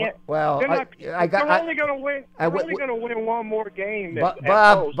I can't. Well, they're only going to win. They're only going to win one more game.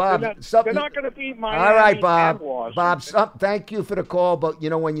 Bob, they're not going to beat Miami. All right, Bob. Thank you for the call, but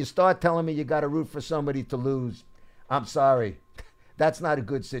when you start telling me you got to root for somebody to lose, I'm sorry, that's not a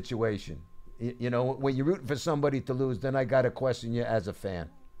good situation. When you're rooting for somebody to lose, then I got to question you as a fan.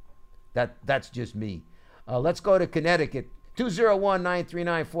 That's just me. Let's go to Connecticut.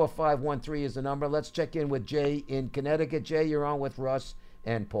 201-939-4513 is the number. Let's check in with Jay in Connecticut. Jay, you're on with Russ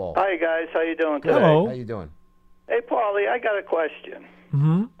and Paul. Hi, guys. How you doing today? Hello. How you doing? Hey, Paulie, I got a question.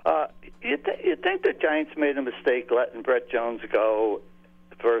 Mm-hmm. You think the Giants made a mistake letting Brett Jones go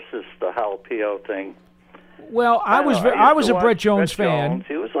versus the Jalapeno thing? Well, I was a Brett Jones fan.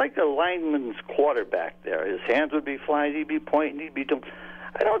 He was like a lineman's quarterback there. His hands would be flying, he'd be pointing, he'd be doing.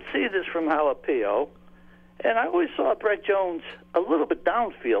 I don't see this from Jalapeno. And I always saw Brett Jones a little bit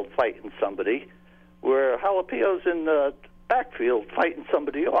downfield fighting somebody, where Jalapeo's in the backfield fighting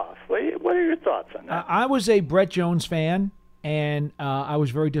somebody off. What are your thoughts on that? I was a Brett Jones fan and I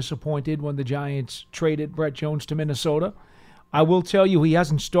was very disappointed when the Giants traded Brett Jones to Minnesota. I will tell you, he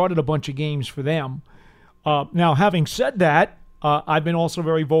hasn't started a bunch of games for them. Now, having said that, I've been also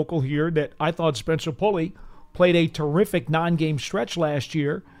very vocal here that I thought Spencer Pulley played a terrific 9-game stretch last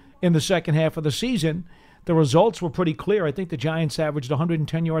year in the second half of the season. The results were pretty clear. I think the Giants averaged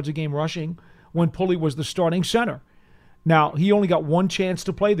 110 yards a game rushing when Pulley was the starting center. Now, he only got one chance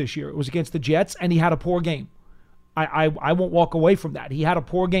to play this year. It was against the Jets, and he had a poor game. I won't walk away from that. He had a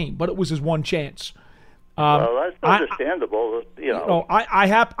poor game, but it was his one chance. Well, that's understandable. I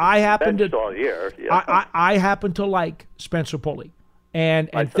happen to all year. Yeah. I happen to like Spencer Pulley, and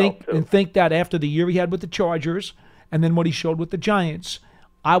think that after the year he had with the Chargers, and then what he showed with the Giants,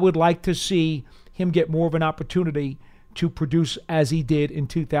 I would like to see him get more of an opportunity to produce as he did in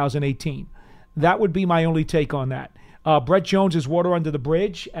 2018. That would be my only take on that. Brett Jones is water under the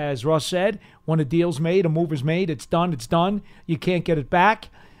bridge, as Russ said. When a deal's made, a move is made, it's done, it's done. You can't get it back.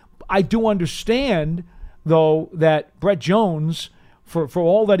 I do understand, though, that Brett Jones, for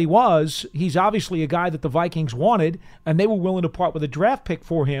all that he was, he's obviously a guy that the Vikings wanted, and they were willing to part with a draft pick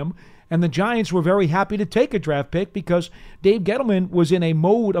for him. And the Giants were very happy to take a draft pick because Dave Gettleman was in a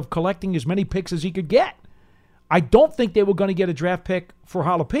mode of collecting as many picks as he could get. I don't think they were going to get a draft pick for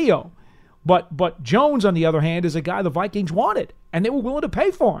Jalapeno. But Jones, on the other hand, is a guy the Vikings wanted, and they were willing to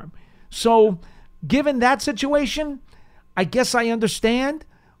pay for him. So given that situation, I guess I understand,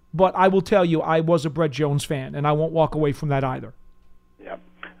 but I will tell you I was a Brett Jones fan, and I won't walk away from that either. Yeah.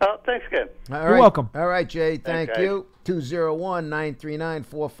 Thanks again. You're welcome. All right, Jay, thank you.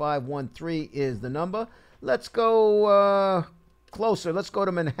 201-939-4513 is the number. Let's go closer. Let's go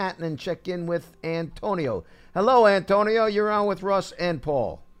to Manhattan and check in with Antonio. Hello, Antonio. You're on with Russ and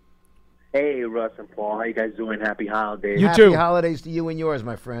Paul. Hey, Russ and Paul. How you guys doing? Happy holidays. You Happy too. holidays to you and yours,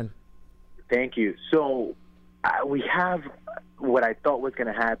 my friend. Thank you. So we have what I thought was going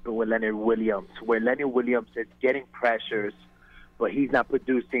to happen with Leonard Williams, where Leonard Williams is getting pressures, but he's not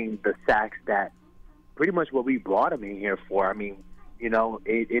producing the sacks that pretty much what we brought him in here for. I mean,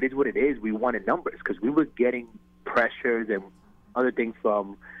 it is what it is. We wanted numbers because we were getting pressures and other things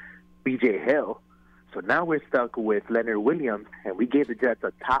from B.J. Hill. So now we're stuck with Leonard Williams, and we gave the Jets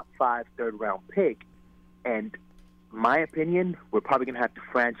a top 5 third-round pick. And my opinion, we're probably going to have to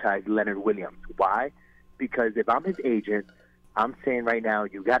franchise Leonard Williams. Why? Because if I'm his agent, I'm saying right now,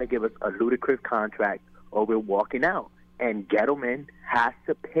 you got to give us a ludicrous contract or we're walking out. And Gettleman has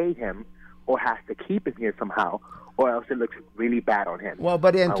to pay him or has to keep him here somehow, or else it looks really bad on him. Well,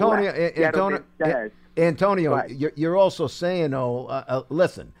 but Antonio, you're also saying,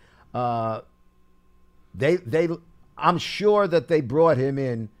 listen, I'm sure that they brought him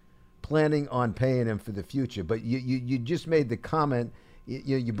in planning on paying him for the future, but you just made the comment,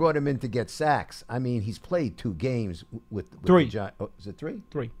 you brought him in to get sacks. I mean, he's played 2 games with 3. the Giants. Oh, is it 3?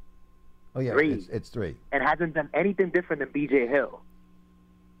 3. Oh, yeah, 3. It's 3. And hasn't done anything different than B.J. Hill.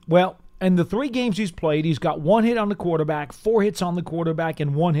 Well, in the 3 games he's played, he's got 1 hit on the quarterback, 4 hits on the quarterback,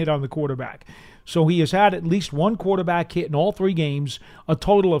 and 1 hit on the quarterback. So he has had at least 1 quarterback hit in all 3 games, a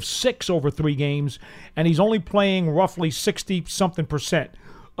total of 6 over 3 games, and he's only playing roughly 60-something%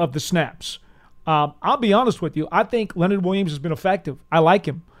 of the snaps. I'll be honest with you. I think Leonard Williams has been effective. I like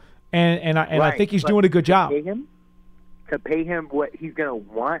him, and I think he's doing a good job. To pay him what he's going to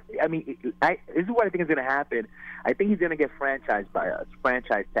want. I mean, this is what I think is going to happen. I think he's going to get franchised by us,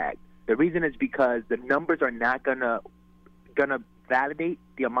 franchise tag. The reason is because the numbers are not gonna validate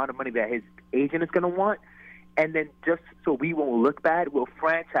the amount of money that his agent is going to want, and then just so we won't look bad, we'll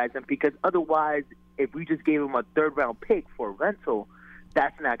franchise him, because otherwise, if we just gave him a 3rd-round pick for a rental,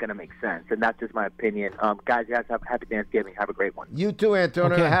 that's not going to make sense, and that's just my opinion. Guys, you guys have happy Thanksgiving. Have a great one. You too,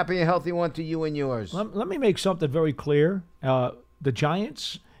 Antonio. Okay. Happy and healthy one to you and yours. Let me make something very clear. The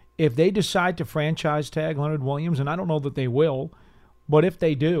Giants, if they decide to franchise tag Leonard Williams, and I don't know that they will, but if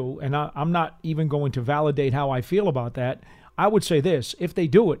they do, and I'm not even going to validate how I feel about that, I would say this. If they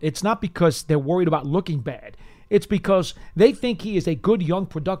do it, it's not because they're worried about looking bad. It's because they think he is a good, young,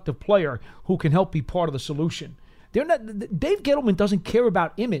 productive player who can help be part of the solution. Dave Gettleman doesn't care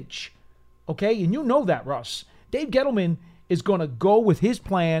about image, okay? And you know that, Russ. Dave Gettleman is going to go with his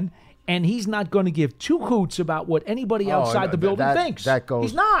plan, and he's not going to give 2 hoots about what anybody outside the building thinks.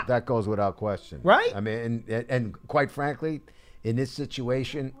 He's not. That goes without question. Right? I mean, and quite frankly, in this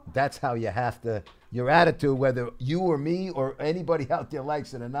situation, that's how you have to, your attitude, whether you or me or anybody out there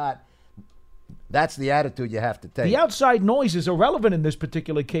likes it or not, that's the attitude you have to take. The outside noise is irrelevant in this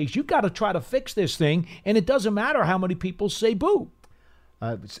particular case. You've got to try to fix this thing, and it doesn't matter how many people say boo.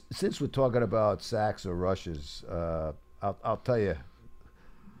 Since we're talking about sacks or rushes, I'll tell you,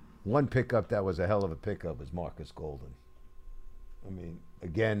 one pickup that was a hell of a pickup was Marcus Golden. I mean,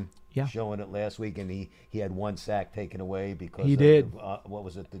 again, Yeah. showing it last week, and he had one sack taken away because He did. What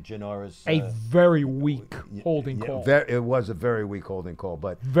was it? The Janoris. A very weak holding Yeah, call. it was a very weak holding call,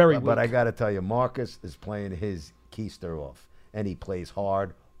 but Very But I weak. got to tell you, Marcus is playing his keister off, and he plays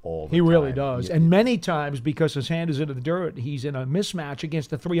hard all the He time. really does. Yeah, And many times, because his hand is into the dirt, he's in a mismatch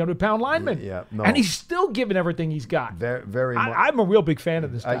against a 300-pound lineman. Yeah, no. And he's still giving everything he's got. very much. I'm a real big fan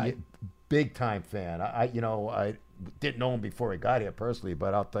of this guy. Big time fan. I didn't know him before he got here personally,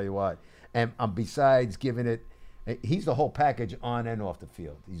 but I'll tell you what. And besides giving it, he's the whole package on and off the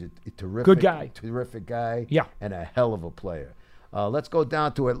field. He's a terrific, Good guy. Terrific guy. Yeah. And a hell of a player. Let's go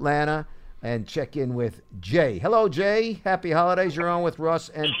down to Atlanta and check in with Jay. Hello, Jay. Happy holidays. You're on with Russ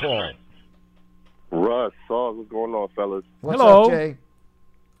and Paul. Russ, Saul, what's going on, fellas? What's Hello. up, Jay?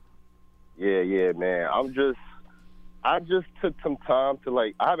 Yeah, man. I just took some time to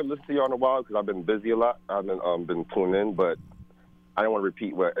I haven't listened to y'all in a while because I've been busy a lot. I haven't been tuning in, but I don't want to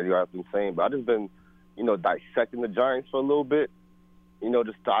repeat what you guys have been saying. But I just been, dissecting the Giants for a little bit.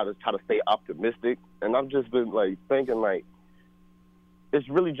 Just try to stay optimistic, and I've just been thinking it's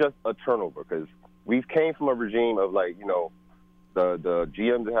really just a turnover because we've came from a regime of the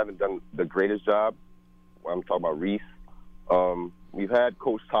GMs that haven't done the greatest job. I'm talking about Reese. We've had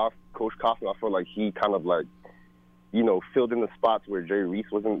Coach Coughlin. I feel like he kind of filled in the spots where Jerry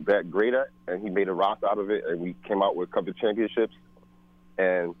Reese wasn't that great at, and he made a roster out of it, and we came out with a couple of championships.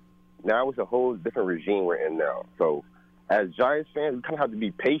 And now it's a whole different regime we're in now. So as Giants fans, we kind of have to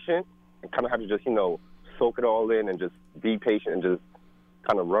be patient and kind of have to just, soak it all in and just be patient and just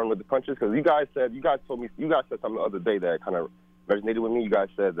kind of run with the punches. Because you guys said something the other day that kind of resonated with me. You guys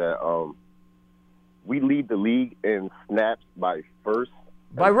said that we lead the league in snaps by first.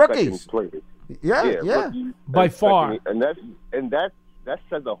 By rookies. Yeah. Rookies By far. And that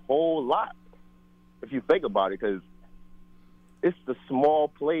says a whole lot if you think about it, because it's the small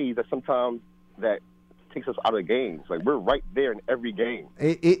plays that sometimes that takes us out of games. We're right there in every game.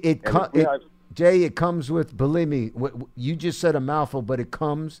 Jay, it comes with, believe me, you just said a mouthful, but it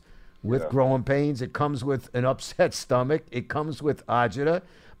comes with growing pains. It comes with an upset stomach. It comes with agita.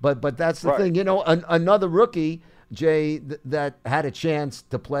 But that's the thing. Another rookie, Jay, that had a chance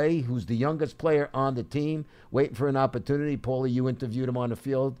to play, who's the youngest player on the team, waiting for an opportunity. Paulie, you interviewed him on the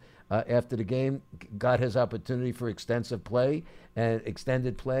field after the game, got his opportunity for extended play,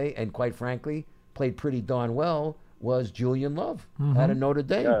 and quite frankly, played pretty darn well, was Julian Love out of Notre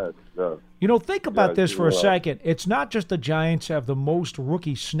Dame. Think about this for a second. It's not just the Giants have the most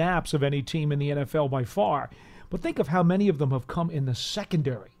rookie snaps of any team in the NFL by far, but think of how many of them have come in the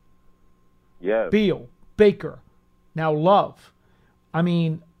secondary. Yeah. Beal, Baker, now Love. I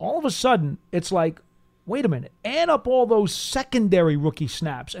mean, all of a sudden, it's like, wait a minute, add up all those secondary rookie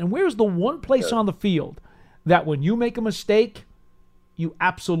snaps, and where's the one place on the field that when you make a mistake, you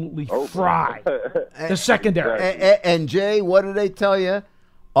absolutely fry the secondary? And Jay, what do they tell you?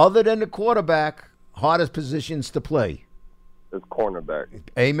 Other than the quarterback, hardest positions to play. It's cornerback.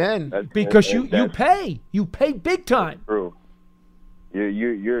 Amen. Because you pay big time. True.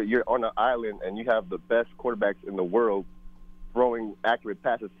 You're on an island and you have the best quarterbacks in the world throwing accurate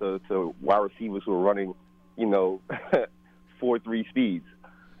passes to wide receivers who are running, 4.3 speeds.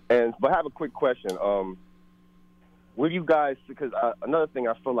 But I have a quick question. Will you guys, because another thing,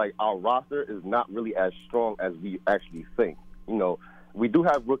 I feel like our roster is not really as strong as we actually think. We do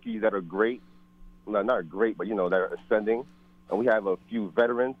have rookies that are great, not great, but that are ascending, and we have a few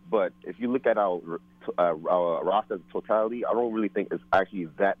veterans. But if you look at our roster as a totality, I don't really think it's actually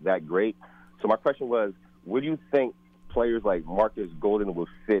that great. So my question was, would you think players like Marcus Golden would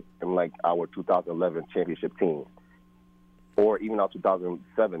fit in our 2011 championship team, or even our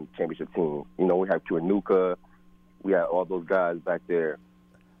 2007 championship team? We have Kiwanuka, we have all those guys back there.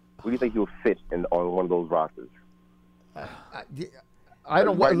 Who do you think he'll fit on one of those rosters? I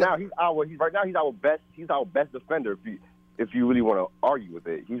don't. Right now, he's our best defender. If you really want to argue with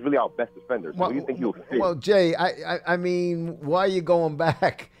it, he's really our best defender. So do you think he'll fit? Well, Jay, I mean, why are you going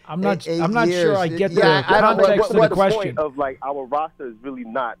back? I'm not eight sure years? I get Yeah, the context of the question. Point of our roster is really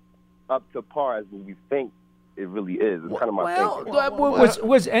not up to par as we think it really is. It's kind of my thinking.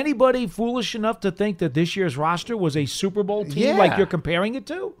 Was anybody foolish enough to think that this year's roster was a Super Bowl team like you're comparing it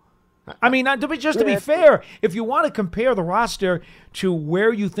to? I mean, to be fair, if you want to compare the roster to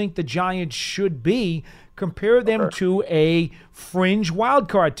where you think the Giants should be, compare them to a fringe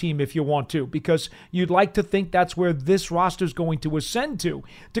wildcard team if you want to, because you'd like to think that's where this roster is going to ascend to.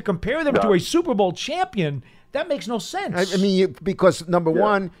 To compare them to a Super Bowl champion, that makes no sense. I mean, because number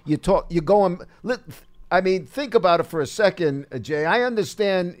one, I mean, think about it for a second, Jay. I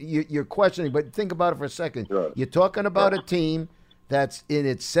understand you're questioning, but think about it for a second. Sure. You're talking about a team that's in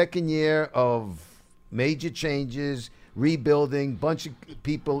its second year of major changes, rebuilding, bunch of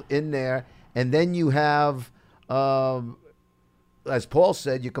people in there, and then you have, as Paul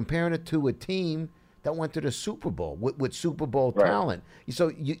said, you're comparing it to a team that went to the Super Bowl with Super Bowl talent.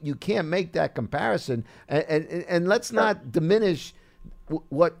 So you can't make that comparison. And let's not diminish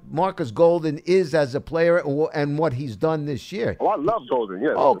what Marcus Golden is as a player and what he's done this year. Oh, I love Golden. Yeah.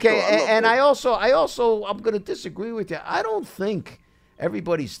 Okay, sure. and I also I'm going to disagree with you. I don't think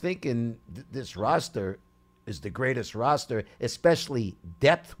everybody's thinking this roster is the greatest roster, especially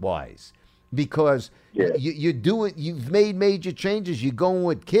depth-wise, because you've made major changes. You're going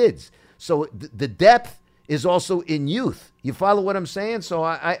with kids, so the depth is also in youth. You follow what I'm saying? So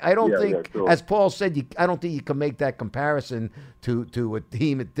I don't think, as Paul said, I don't think you can make that comparison to a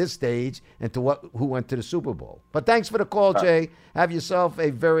team at this stage and to who went to the Super Bowl. But thanks for the call, Jay. Have yourself a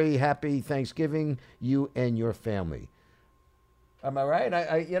very happy Thanksgiving, you and your family. Am I right?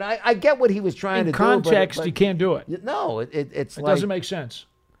 I get what he was trying to do. In context, you can't do it. No, it doesn't make sense.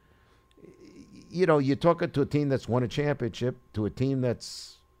 You're talking to a team that's won a championship to a team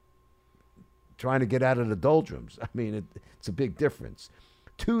that's trying to get out of the doldrums. I mean, it's a big difference.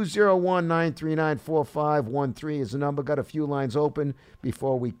 201-939-4513 is the number. Got a few lines open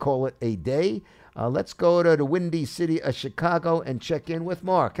before we call it a day. Let's go to the windy city of Chicago and check in with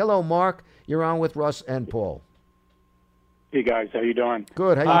Mark. Hello, Mark. You're on with Russ and Paul. Hey, guys. How you doing?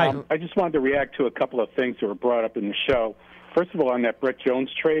 Good. How you doing? I just wanted to react to a couple of things that were brought up in the show. First of all, on that Brett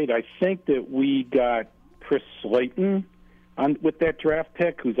Jones trade, I think that we got Chris Slayton with that draft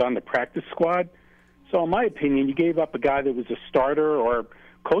pick, who's on the practice squad. So in my opinion, you gave up a guy that was a starter or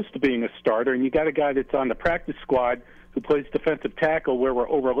close to being a starter, and you got a guy that's on the practice squad who plays defensive tackle where we're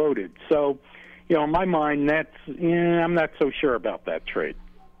overloaded. So, in my mind, I'm not so sure about that trade.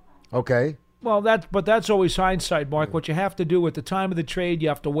 Okay. Well, that's always hindsight, Mark. What you have to do at the time of the trade, you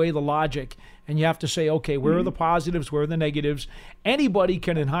have to weigh the logic, and you have to say, okay, where are the positives, where are the negatives? Anybody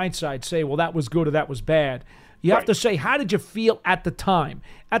can, in hindsight, say, well, that was good or that was bad. You have to say, how did you feel at the time?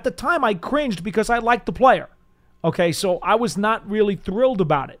 At the time, I cringed because I liked the player. Okay, so I was not really thrilled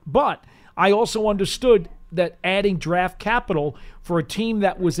about it. But I also understood that adding draft capital for a team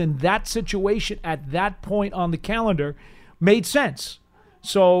that was in that situation at that point on the calendar made sense.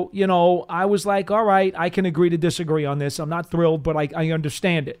 So, I was like, all right, I can agree to disagree on this. I'm not thrilled, but I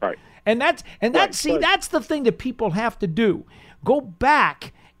understand it. Right. And that's the thing that people have to do. Go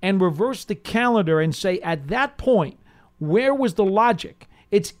back and reverse the calendar and say, at that point, where was the logic?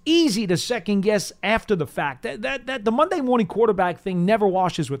 It's easy to second guess after the fact. That the Monday morning quarterback thing never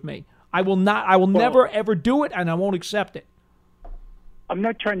washes with me. I will never ever do it, and I won't accept it. I'm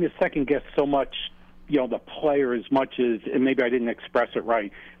not trying to second guess so much, the player as much as, and maybe I didn't express it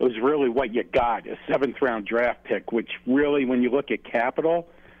right. It was really what you got, a 7th round draft pick, which really, when you look at capital,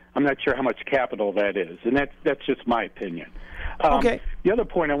 I'm not sure how much capital that is, and that's just my opinion. Okay. The other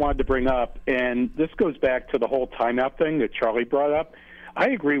point I wanted to bring up, and this goes back to the whole timeout thing that Charlie brought up. I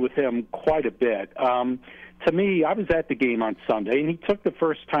agree with him quite a bit. To me, I was at the game on Sunday, and he took the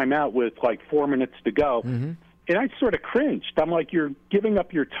first timeout with like 4 minutes to go, and I sort of cringed. I'm like, you're giving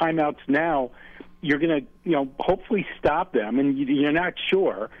up your timeouts now. You're going to, hopefully stop them, and you're not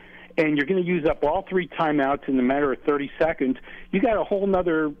sure. And you're going to use up all 3 timeouts in a matter of 30 seconds. You got a whole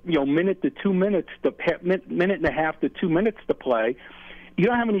another, minute to 2 minutes, minute and a half to 2 minutes to play. You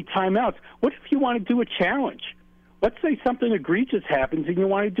don't have any timeouts. What if you want to do a challenge? Let's say something egregious happens and you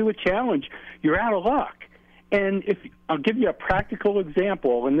want to do a challenge. You're out of luck. And I'll give you a practical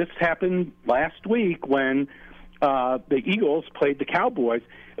example, and this happened last week when the Eagles played the Cowboys.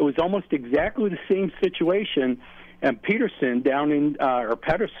 It was almost exactly the same situation. And Pederson down in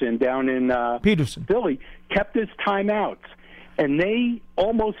Philly kept his timeouts, and they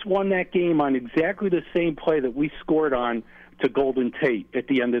almost won that game on exactly the same play that we scored on to Golden Tate at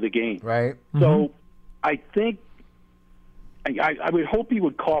the end of the game. Right. So I think I would hope he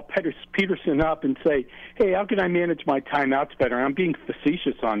would call Pederson up and say, "Hey, how can I manage my timeouts better?" And I'm being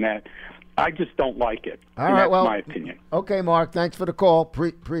facetious on that. I just don't like it. All right, that's my opinion. Okay, Mark, thanks for the call.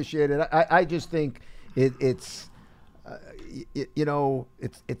 Appreciate it. I just think it's. You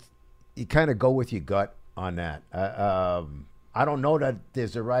kind of go with your gut on that. I don't know that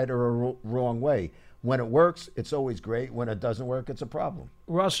there's a right or a wrong way. When it works, it's always great. When it doesn't work, it's a problem.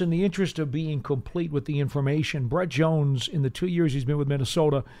 Russ, in the interest of being complete with the information, Brett Jones, in the 2 years he's been with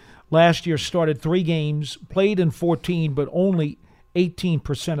Minnesota, last year started 3 games, played in 14, but only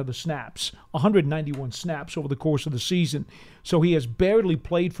 18% of the snaps, 191 snaps over the course of the season. So he has barely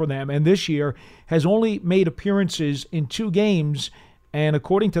played for them, and this year has only made appearances in 2 games And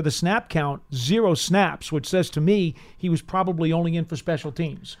according to the snap count, 0 snaps, which says to me he was probably only in for special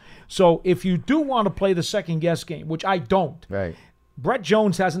teams. So if you do want to play the second-guess game, which I don't, right. Brett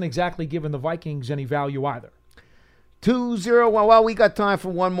Jones hasn't exactly given the Vikings any value either. 2-0. Well, we got time for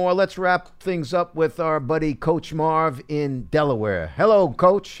one more. Let's wrap things up with our buddy Coach Marv in Delaware. Hello,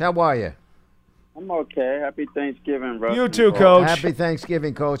 Coach. How are you? I'm okay. Happy Thanksgiving, Russ. You too, Coach. Happy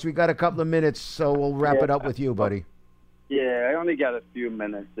Thanksgiving, Coach. We got a couple of minutes, so we'll wrap it up with you, buddy. Yeah, I only got a few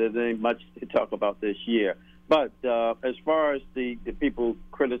minutes. There ain't much to talk about this year. But as far as the people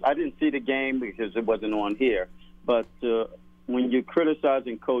I didn't see the game because it wasn't on here. But when you're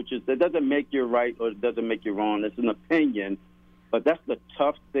criticizing coaches, that doesn't make you right or it doesn't make you wrong. It's an opinion. But that's the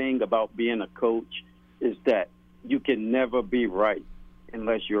tough thing about being a coach is that you can never be right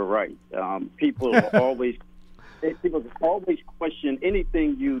unless you're right. People always question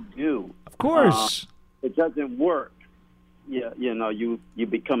anything you do. Of course. It doesn't work. Yeah, you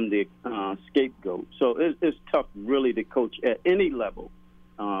become the scapegoat. So it's tough really to coach at any level,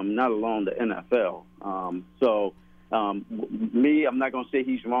 not alone the NFL. Me, I'm not going to say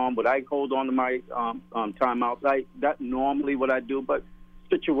he's wrong, but I hold on to my timeouts. That's normally what I do, but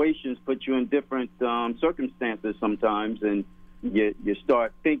situations put you in different circumstances sometimes, and you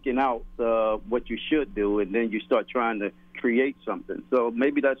start thinking out what you should do, and then you start trying to create something. So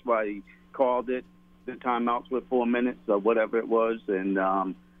maybe that's why he called it the timeouts with 4 minutes or whatever it was, and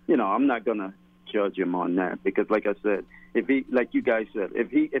I'm not going to judge him on that because, like I said, if he, like you guys said,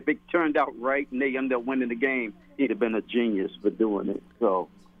 if it turned out right and they ended up winning the game, he'd have been a genius for doing it. So,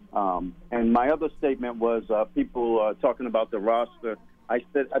 and my other statement was people talking about the roster. I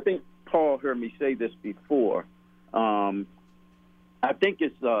think Paul heard me say this before. I think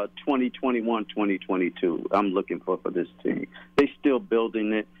it's 2021, 2022 I'm looking for this team. They still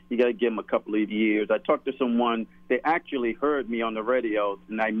building it. You got to give them a couple of years. I talked to someone. They actually heard me on the radio,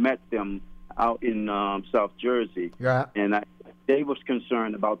 and I met them out in South Jersey. Yeah. And they was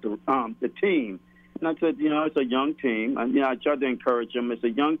concerned about the team. And I said, it's a young team. I tried to encourage them. It's a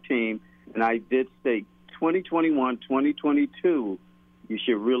young team. And I did say 2021, 2022, you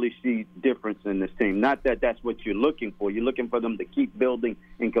should really see difference in this team. Not that that's what you're looking for. You're looking for them to keep building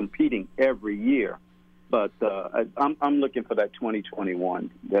and competing every year. But I'm looking for that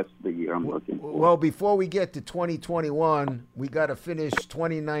 2021. That's the year I'm looking for. Well, before we get to 2021, we got to finish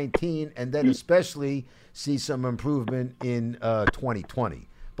 2019 and then especially see some improvement in 2020.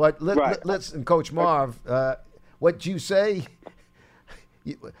 But let's, and Coach Marv, what you say,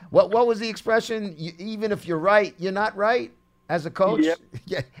 what was the expression? Even if you're right, you're not right? As a coach? Yep.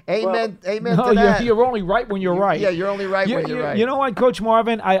 Yeah. Amen. Well, amen to that. You're only right when you're right. Yeah, you're only right when you're right. You know what, Coach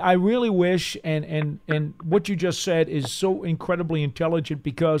Marvin? I really wish, and what you just said is so incredibly intelligent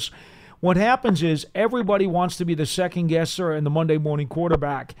because what happens is everybody wants to be the second guesser and the Monday morning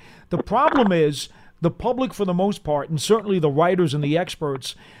quarterback. The problem is the public, for the most part, and certainly the writers and the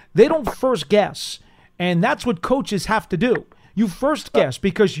experts, they don't first guess. And that's what coaches have to do. You first guess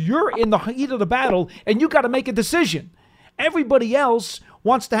because you're in the heat of the battle and you got to make a decision. Everybody else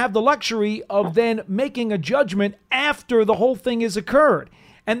wants to have the luxury of then making a judgment after the whole thing has occurred.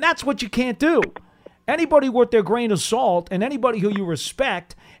 And that's what you can't do. Anybody worth their grain of salt and anybody who you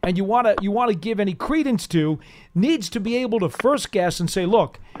respect and you want to give any credence to needs to be able to first guess and say,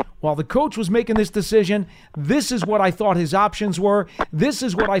 look, while the coach was making this decision, this is what I thought his options were. This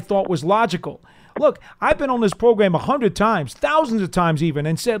is what I thought was logical. Look, I've been on this program 100 times, thousands of times even,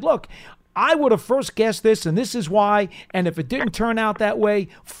 and said, look, I would have first guessed this, and this is why, and if it didn't turn out that way,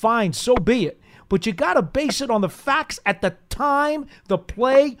 fine, so be it. But you got to base it on the facts at the time the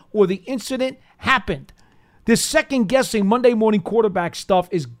play or the incident happened. This second-guessing Monday morning quarterback stuff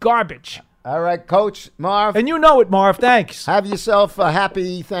is garbage. All right, Coach Marv. And you know it, Marv. Thanks. Have yourself a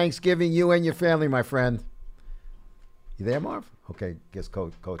happy Thanksgiving, you and your family, my friend. You there, Marv? Okay, guess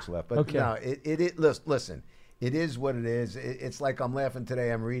Coach left. But okay. No, listen, it is what it is. It's like I'm laughing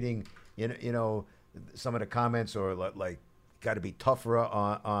today. I'm reading, you know, some of the comments or like got to be tougher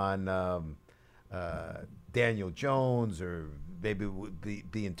on Daniel Jones or maybe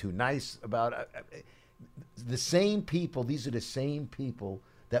being too nice about it. The same people, these are the same people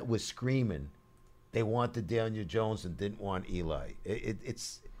that was screaming they wanted Daniel Jones and didn't want Eli.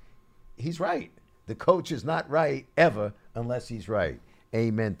 He's right. The coach is not right ever unless he's right.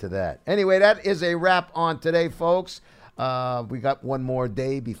 Amen to that. Anyway, that is a wrap on today, folks. We got one more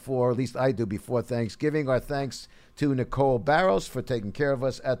day before, at least I do, before Thanksgiving. Our thanks to Nicole Barros for taking care of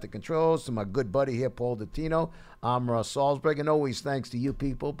us at the controls, to my good buddy here, Paul Dottino. I'm Russ Salzberg, and always thanks to you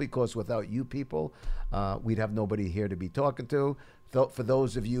people, because without you people, we'd have nobody here to be talking to. For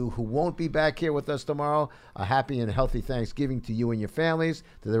those of you who won't be back here with us tomorrow, a happy and healthy Thanksgiving to you and your families.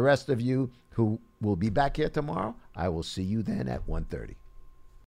 To the rest of you who will be back here tomorrow, I will see you then at 1:30.